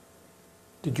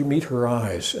 Did you meet her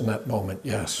eyes in that moment?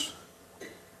 Yes.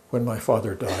 When my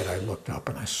father died, I looked up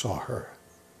and I saw her.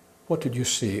 What did you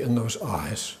see in those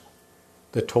eyes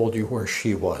that told you where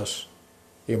she was,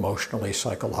 emotionally,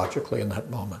 psychologically, in that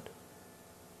moment?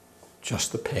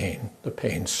 Just the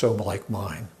pain so like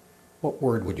mine. What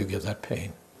word would you give that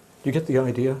pain? Do you get the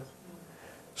idea?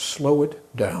 Slow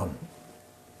it down.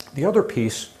 The other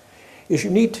piece is you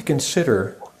need to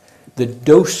consider the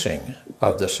dosing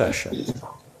of the session.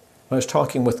 I was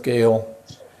talking with Gail.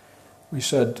 We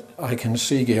said, I can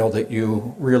see, Gail, that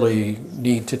you really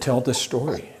need to tell this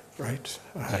story, right?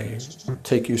 I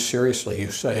take you seriously.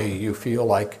 You say you feel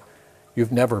like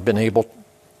you've never been able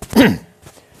to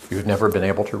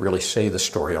really say the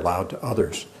story aloud to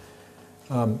others.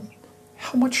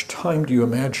 How much time do you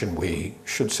imagine we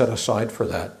should set aside for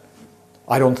that?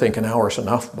 I don't think an hour's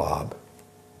enough, Bob.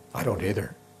 I don't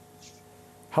either.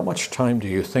 How much time do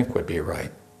you think would be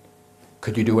right?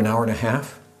 Could you do an hour and a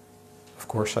half? Of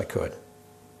course I could.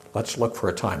 Let's look for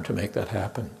a time to make that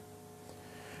happen.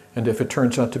 And if it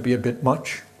turns out to be a bit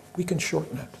much, we can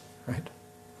shorten it, right?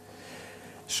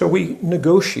 So we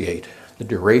negotiate the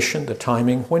duration, the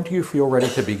timing. When do you feel ready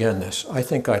to begin this? I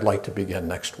think I'd like to begin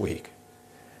next week,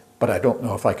 but I don't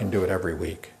know if I can do it every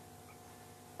week.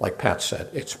 Like Pat said,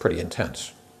 it's pretty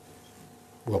intense.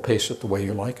 We'll pace it the way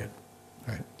you like it,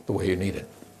 right? The way you need it.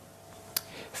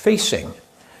 Facing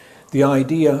the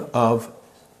idea of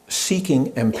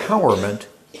seeking empowerment,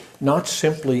 not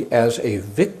simply as a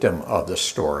victim of the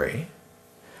story,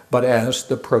 but as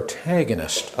the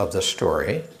protagonist of the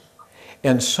story,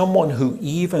 and someone who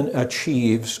even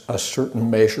achieves a certain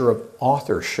measure of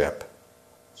authorship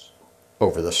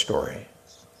over the story.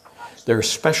 There are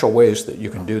special ways that you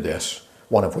can do this,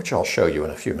 one of which I'll show you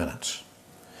in a few minutes.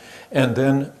 And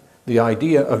then the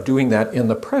idea of doing that in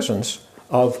the presence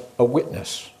of a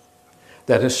witness.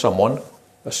 That is someone,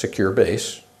 a secure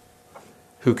base,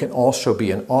 who can also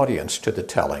be an audience to the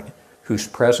telling, whose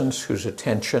presence, whose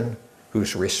attention,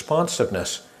 whose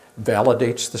responsiveness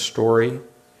validates the story,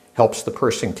 helps the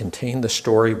person contain the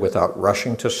story without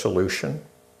rushing to solution,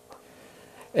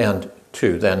 and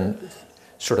to then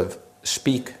sort of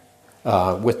speak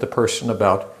with the person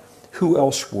about who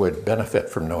else would benefit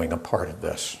from knowing a part of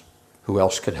this, who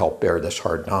else could help bear this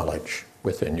hard knowledge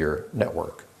within your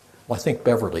network. Well, I think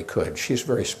Beverly could. She's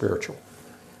very spiritual.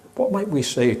 What might we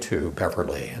say to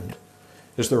Beverly? And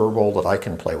is there a role that I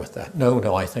can play with that?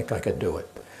 No, I think I can do it.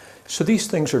 So these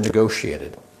things are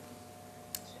negotiated.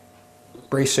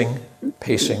 Bracing,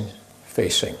 pacing,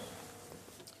 facing.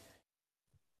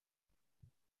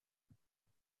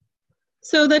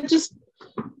 So that just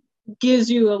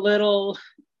gives you a little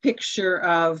picture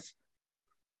of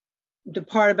the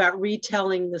part about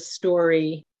retelling the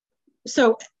story.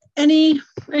 So any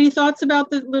thoughts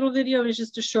about the little video? It's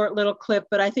just a short little clip,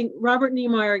 but I think Robert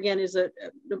Neimeyer, again, is a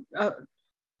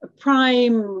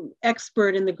prime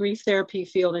expert in the grief therapy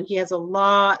field, and he has a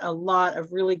lot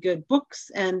of really good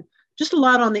books and just a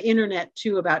lot on the internet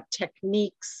too about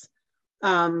techniques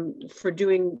for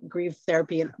doing grief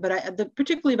therapy. But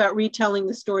particularly about retelling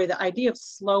the story, the idea of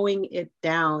slowing it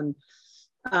down.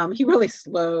 He really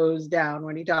slows down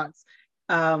when he talks.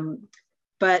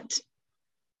 But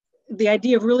the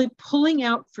idea of really pulling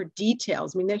out for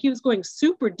details. I mean, he was going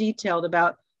super detailed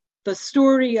about the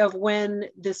story of when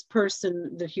this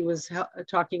person that he was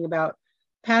talking about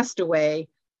passed away.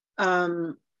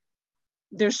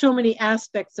 There's so many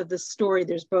aspects of the story.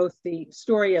 There's both the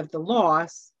story of the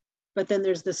loss, but then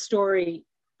there's the story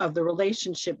of the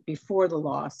relationship before the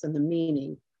loss and the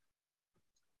meaning.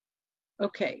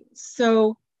 Okay,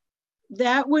 so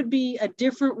that would be a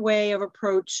different way of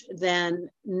approach than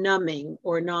numbing,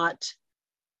 or not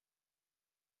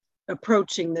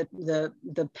approaching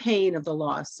the pain of the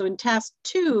loss. So in task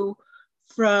 2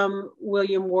 from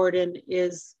William Worden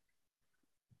is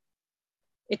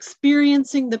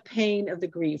experiencing the pain of the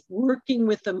grief, working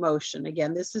with emotion.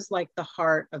 Again, this is like the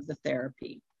heart of the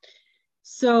therapy.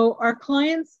 So our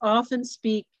clients often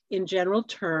speak in general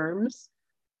terms.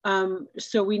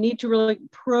 So we need to really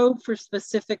probe for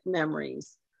specific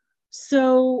memories.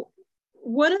 So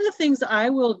one of the things I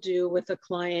will do with a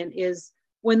client is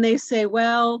when they say,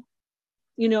 well,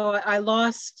 you know, I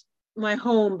lost my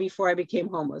home before I became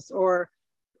homeless, or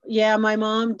yeah, my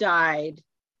mom died,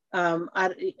 and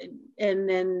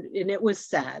it was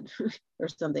sad or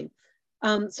something.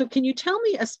 So can you tell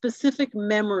me a specific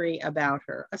memory about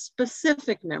her, a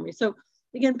specific memory? So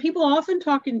again, people often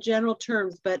talk in general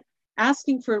terms, but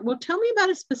asking for, well, tell me about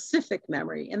a specific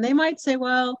memory. And they might say,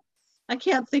 well, I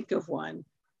can't think of one.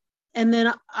 And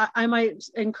then I might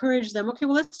encourage them, okay,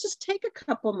 well, let's just take a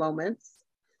couple moments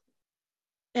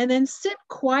and then sit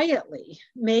quietly,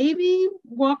 maybe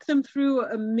walk them through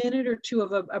a minute or two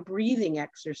of a breathing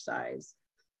exercise,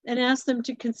 and ask them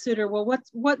to consider, well,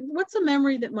 what's a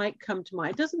memory that might come to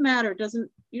mind? It doesn't matter,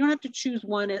 you don't have to choose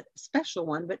one, a special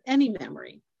one, but any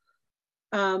memory.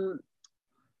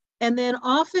 And then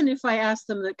often if I ask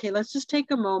them, okay, let's just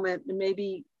take a moment and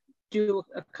maybe do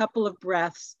a couple of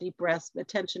breaths, deep breaths,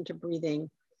 attention to breathing.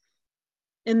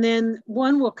 And then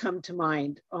one will come to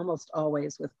mind almost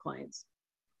always with clients.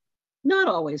 Not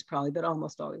always probably, but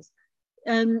almost always.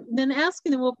 And then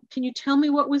asking them, well, can you tell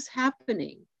me what was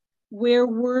happening? Where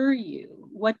were you?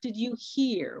 What did you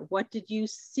hear? What did you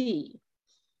see?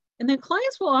 And then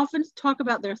clients will often talk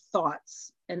about their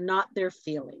thoughts and not their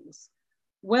feelings.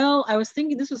 Well, I was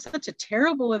thinking this was such a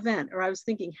terrible event, or I was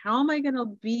thinking, how am I going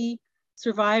to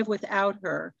survive without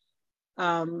her?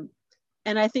 And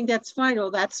I think that's fine.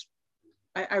 Well,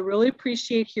 I really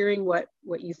appreciate hearing what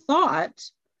you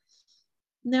thought.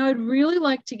 Now, I'd really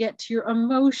like to get to your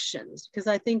emotions, because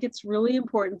I think it's really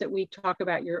important that we talk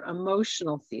about your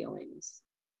emotional feelings.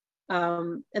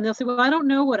 And they'll say, well, I don't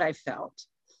know what I felt.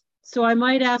 So I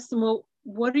might ask them, well,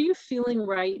 what are you feeling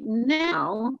right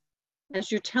now as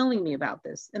you're telling me about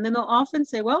this? And then they'll often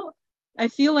say, well, I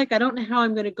feel like I don't know how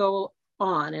I'm going to go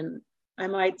on. And I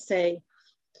might say,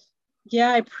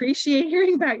 yeah, I appreciate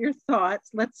hearing about your thoughts.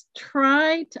 Let's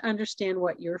try to understand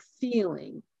what you're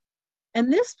feeling. And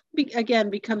this, again,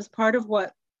 becomes part of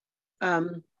what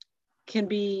can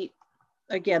be,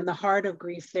 again, the heart of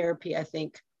grief therapy, I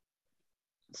think.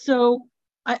 So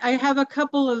I have a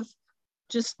couple of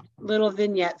just little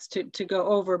vignettes to go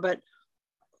over, but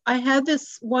I had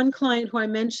this one client who I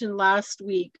mentioned last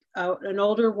week, an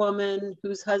older woman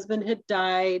whose husband had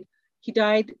died. He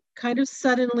died kind of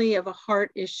suddenly of a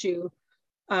heart issue.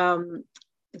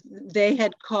 They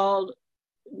had called,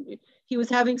 he was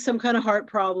having some kind of heart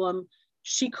problem.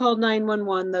 She called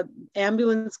 911, the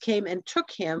ambulance came and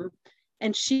took him,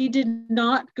 and she did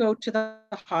not go to the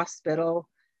hospital.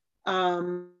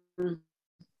 I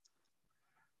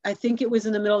think it was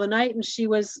in the middle of the night, and she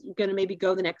was going to maybe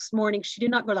go the next morning. She did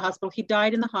not go to the hospital. He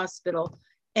died in the hospital,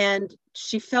 and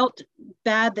she felt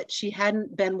bad that she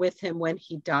hadn't been with him when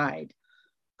he died.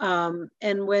 And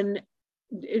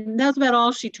that's about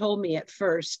all she told me at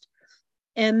first.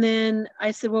 And then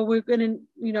I said, well, we're going to,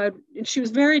 and she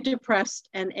was very depressed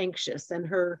and anxious, and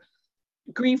her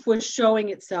grief was showing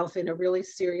itself in a really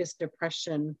serious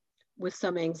depression with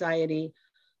some anxiety.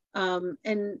 And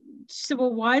she said,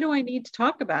 well, why do I need to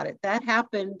talk about it? That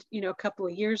happened, a couple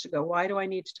of years ago. Why do I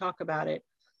need to talk about it?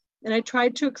 And I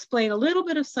tried to explain a little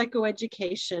bit of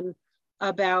psychoeducation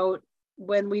about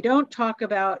when we don't talk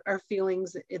about our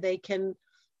feelings, they can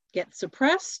get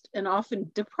suppressed, and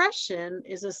often depression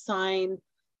is a sign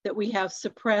that we have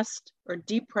suppressed or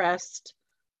depressed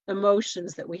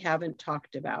emotions that we haven't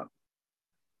talked about.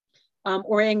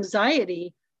 Or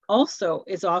anxiety also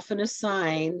is often a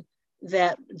sign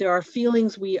that there are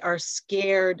feelings we are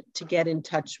scared to get in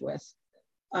touch with.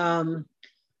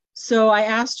 So I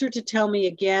asked her to tell me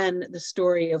again the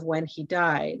story of when he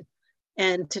died,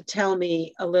 and to tell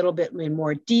me a little bit in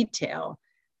more detail.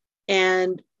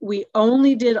 And we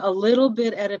only did a little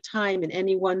bit at a time in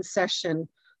any one session,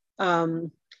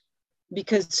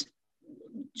 because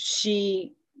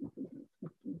she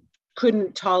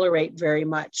couldn't tolerate very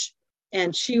much.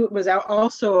 And she was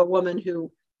also a woman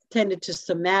who tended to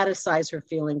somaticize her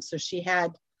feelings. So she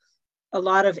had a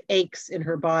lot of aches in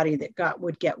her body that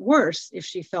would get worse if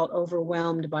she felt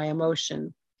overwhelmed by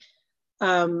emotion.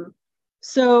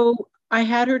 So I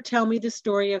had her tell me the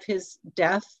story of his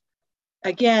death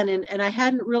again, and I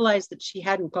hadn't realized that she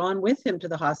hadn't gone with him to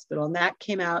the hospital, and that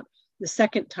came out the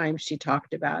second time she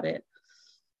talked about it.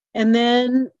 And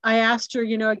then I asked her,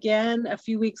 again, a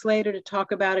few weeks later, to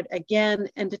talk about it again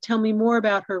and to tell me more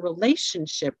about her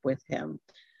relationship with him,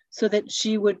 so that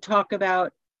she would talk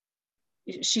about,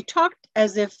 she talked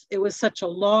as if it was such a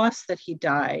loss that he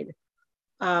died.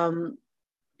 And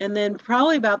then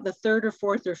probably about the third or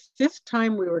fourth or fifth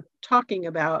time we were talking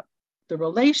about the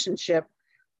relationship,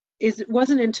 it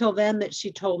wasn't until then that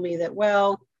she told me that,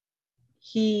 well,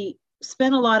 he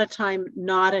spent a lot of time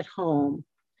not at home,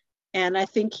 and I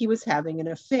think he was having an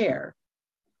affair.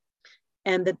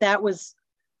 And that was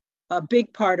a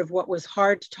big part of what was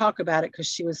hard to talk about it, because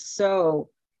she was so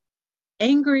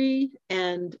angry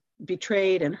and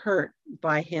betrayed and hurt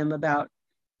by him about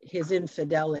his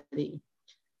infidelity.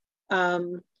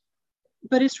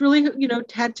 But it's really,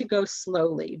 had to go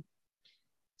slowly.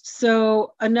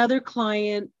 So another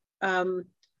client, who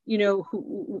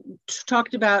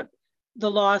talked about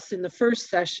the loss in the first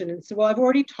session and said, well, I've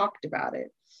already talked about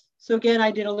it. So again,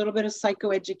 I did a little bit of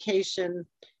psychoeducation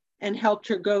and helped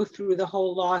her go through the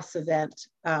whole loss event,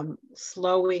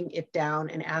 slowing it down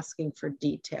and asking for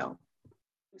detail.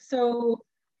 So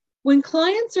when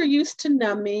clients are used to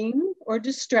numbing or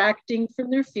distracting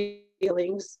from their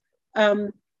feelings,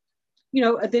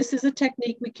 this is a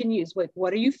technique we can use. Like,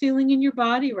 what are you feeling in your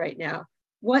body right now?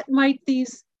 What might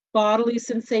these bodily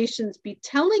sensations be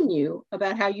telling you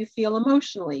about how you feel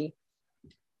emotionally?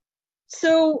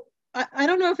 So I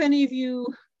don't know if any of you,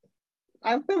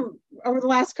 over the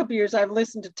last couple of years, I've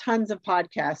listened to tons of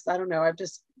podcasts. I don't know, I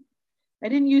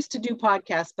didn't used to do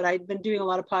podcasts, but I've been doing a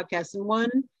lot of podcasts. And one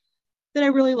that I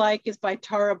really like is by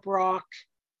Tara Brach.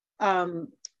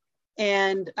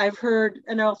 And I've heard,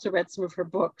 and also read some of her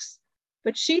books,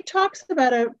 but she talks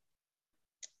about a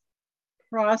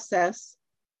process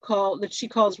that she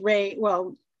calls RAIN.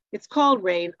 Well, it's called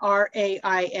RAIN,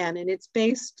 R-A-I-N, and it's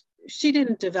based, she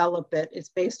didn't develop it, it's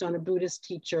based on a Buddhist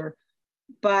teacher,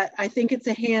 but I think it's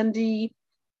I've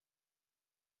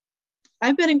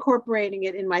been incorporating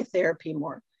it in my therapy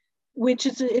more, which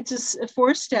is, it's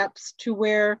 4 steps to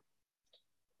where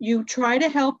you try to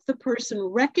help the person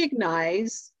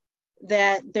recognize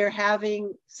that they're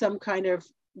having some kind of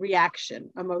reaction,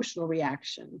 emotional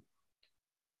reaction.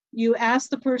 You ask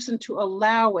the person to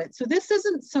allow it. So this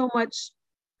isn't so much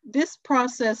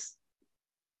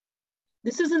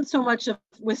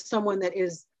with someone that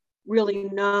is really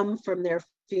numb from their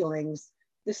feelings.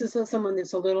 This is someone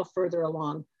that's a little further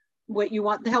along. What you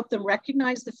want to help them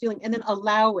recognize the feeling and then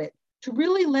allow it, to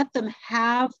really let them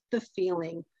have the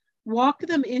feeling, walk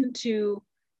them into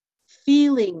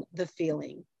feeling the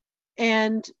feeling.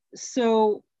 And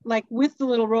so, like with the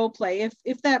little role play,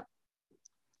 if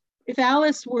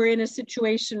Alice were in a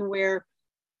situation where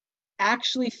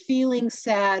actually feeling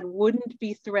sad wouldn't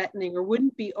be threatening or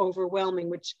wouldn't be overwhelming,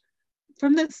 which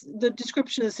from the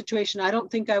description of the situation, I don't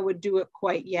think I would do it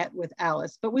quite yet with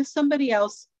Alice, but with somebody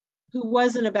else who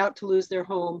wasn't about to lose their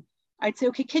home, I'd say,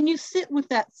 okay, can you sit with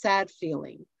that sad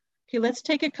feeling? Okay, let's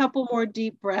take a couple more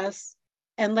deep breaths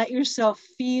and let yourself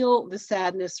feel the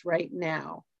sadness right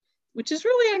now, which is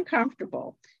really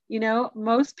uncomfortable.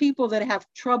 Most people that have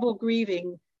trouble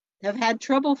grieving have had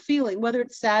trouble feeling, whether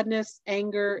it's sadness,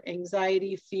 anger,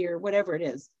 anxiety, fear, whatever it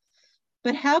is,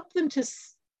 but help them to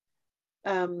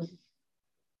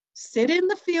sit in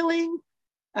the feeling,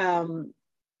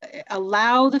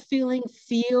 allow the feeling,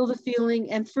 feel the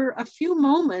feeling, and for a few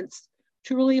moments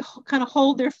to really kind of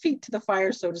hold their feet to the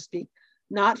fire, so to speak,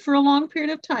 not for a long period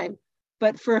of time,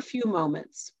 but for a few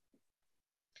moments.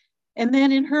 And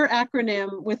then in her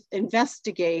acronym with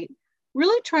investigate,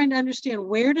 really trying to understand,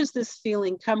 where does this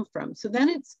feeling come from? So then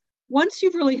it's once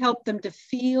you've really helped them to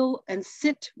feel and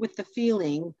sit with the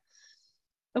feeling,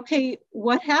 okay,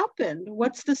 what happened?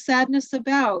 What's the sadness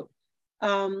about?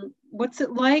 What's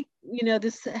it like, you know,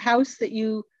 this house that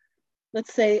you,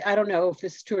 let's say, I don't know if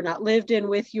this is true or not, lived in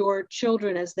with your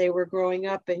children as they were growing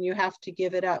up and you have to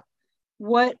give it up.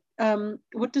 What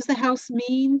does the house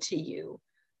mean to you?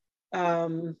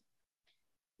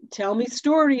 Tell me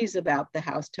stories about the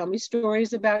house. Tell me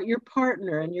stories about your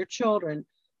partner and your children.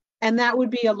 And that would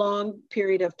be a long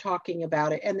period of talking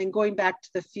about it and then going back to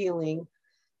the feeling.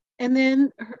 And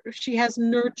then she has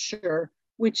nurture,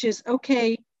 which is,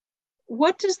 okay,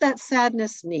 what does that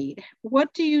sadness need?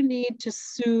 What do you need to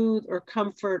soothe or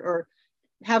comfort or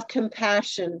have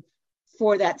compassion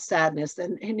for that sadness?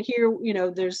 And here, you know,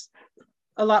 there's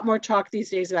a lot more talk these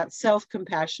days about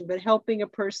self-compassion, but helping a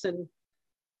person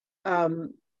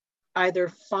either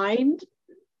find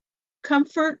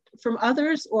comfort from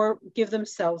others or give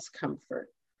themselves comfort.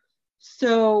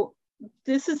 So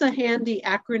this is a handy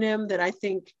acronym that I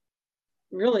think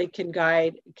really can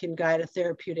guide a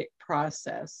therapeutic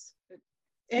process.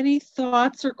 Any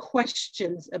thoughts or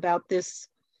questions about this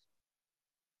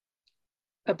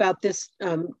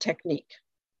technique?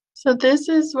 So this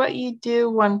is what you do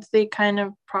once they kind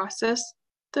of process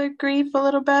the grief a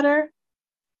little better?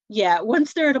 Yeah,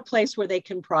 once they're at a place where they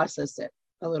can process it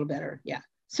a little better, yeah.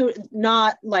 So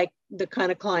not like the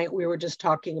kind of client we were just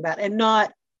talking about, and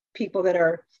not people that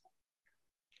are,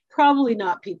 probably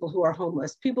not people who are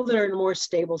homeless, people that are in a more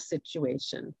stable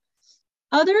situation.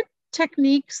 Other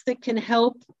techniques that can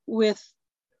help with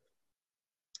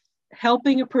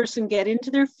helping a person get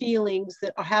into their feelings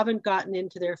that haven't gotten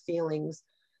into their feelings.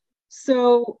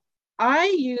 So I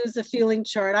use a feeling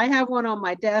chart. I have one on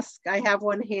my desk. I have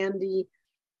one handy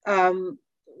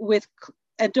with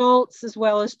adults as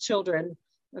well as children.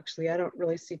 Actually, I don't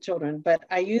really see children, but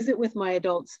I use it with my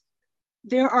adults.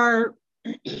 There are,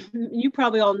 you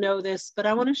probably all know this, but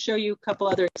I want to show you a couple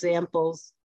other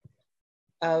examples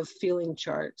of feeling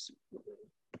charts.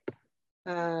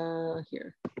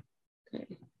 Here,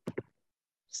 okay.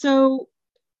 So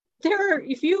there are,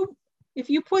 if you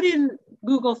put in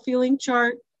Google feeling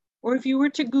chart, or if you were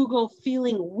to Google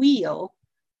feeling wheel,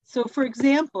 so for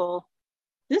example,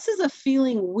 this is a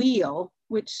feeling wheel,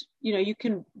 which, you know, you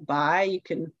can buy,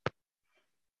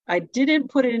 I didn't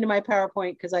put it into my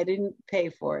PowerPoint because I didn't pay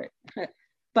for it,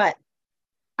 but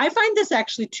I find this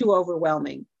actually too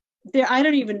overwhelming. I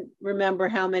don't even remember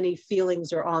how many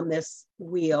feelings are on this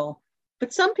wheel,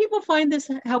 but some people find this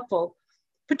helpful,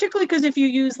 particularly because if you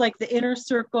use like the inner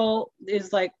circle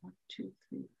is like 1, 2,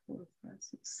 3, 4, 5,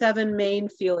 6, 7 main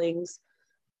feelings.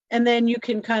 And then you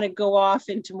can kind of go off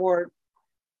into more,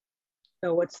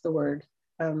 oh, what's the word?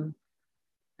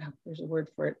 There's a word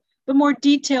for it, but more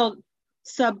detailed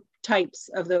subtypes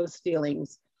of those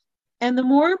feelings. And the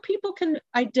more people can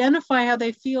identify how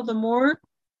they feel, the more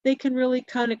they can really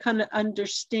kind of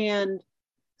understand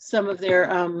some of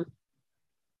their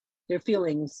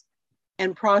feelings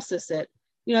and process it.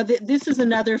 You know, this is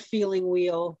another feeling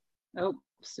wheel. Oh,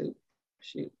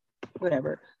 shoot,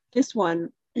 whatever. This one.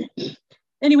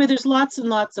 Anyway, there's lots and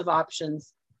lots of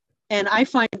options. And I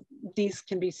find these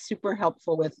can be super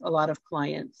helpful with a lot of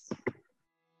clients.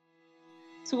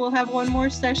 So we'll have one more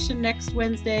session next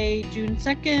Wednesday, June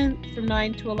 2nd from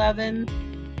 9 to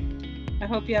 11. I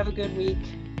hope you have a good week.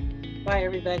 Bye,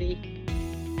 everybody.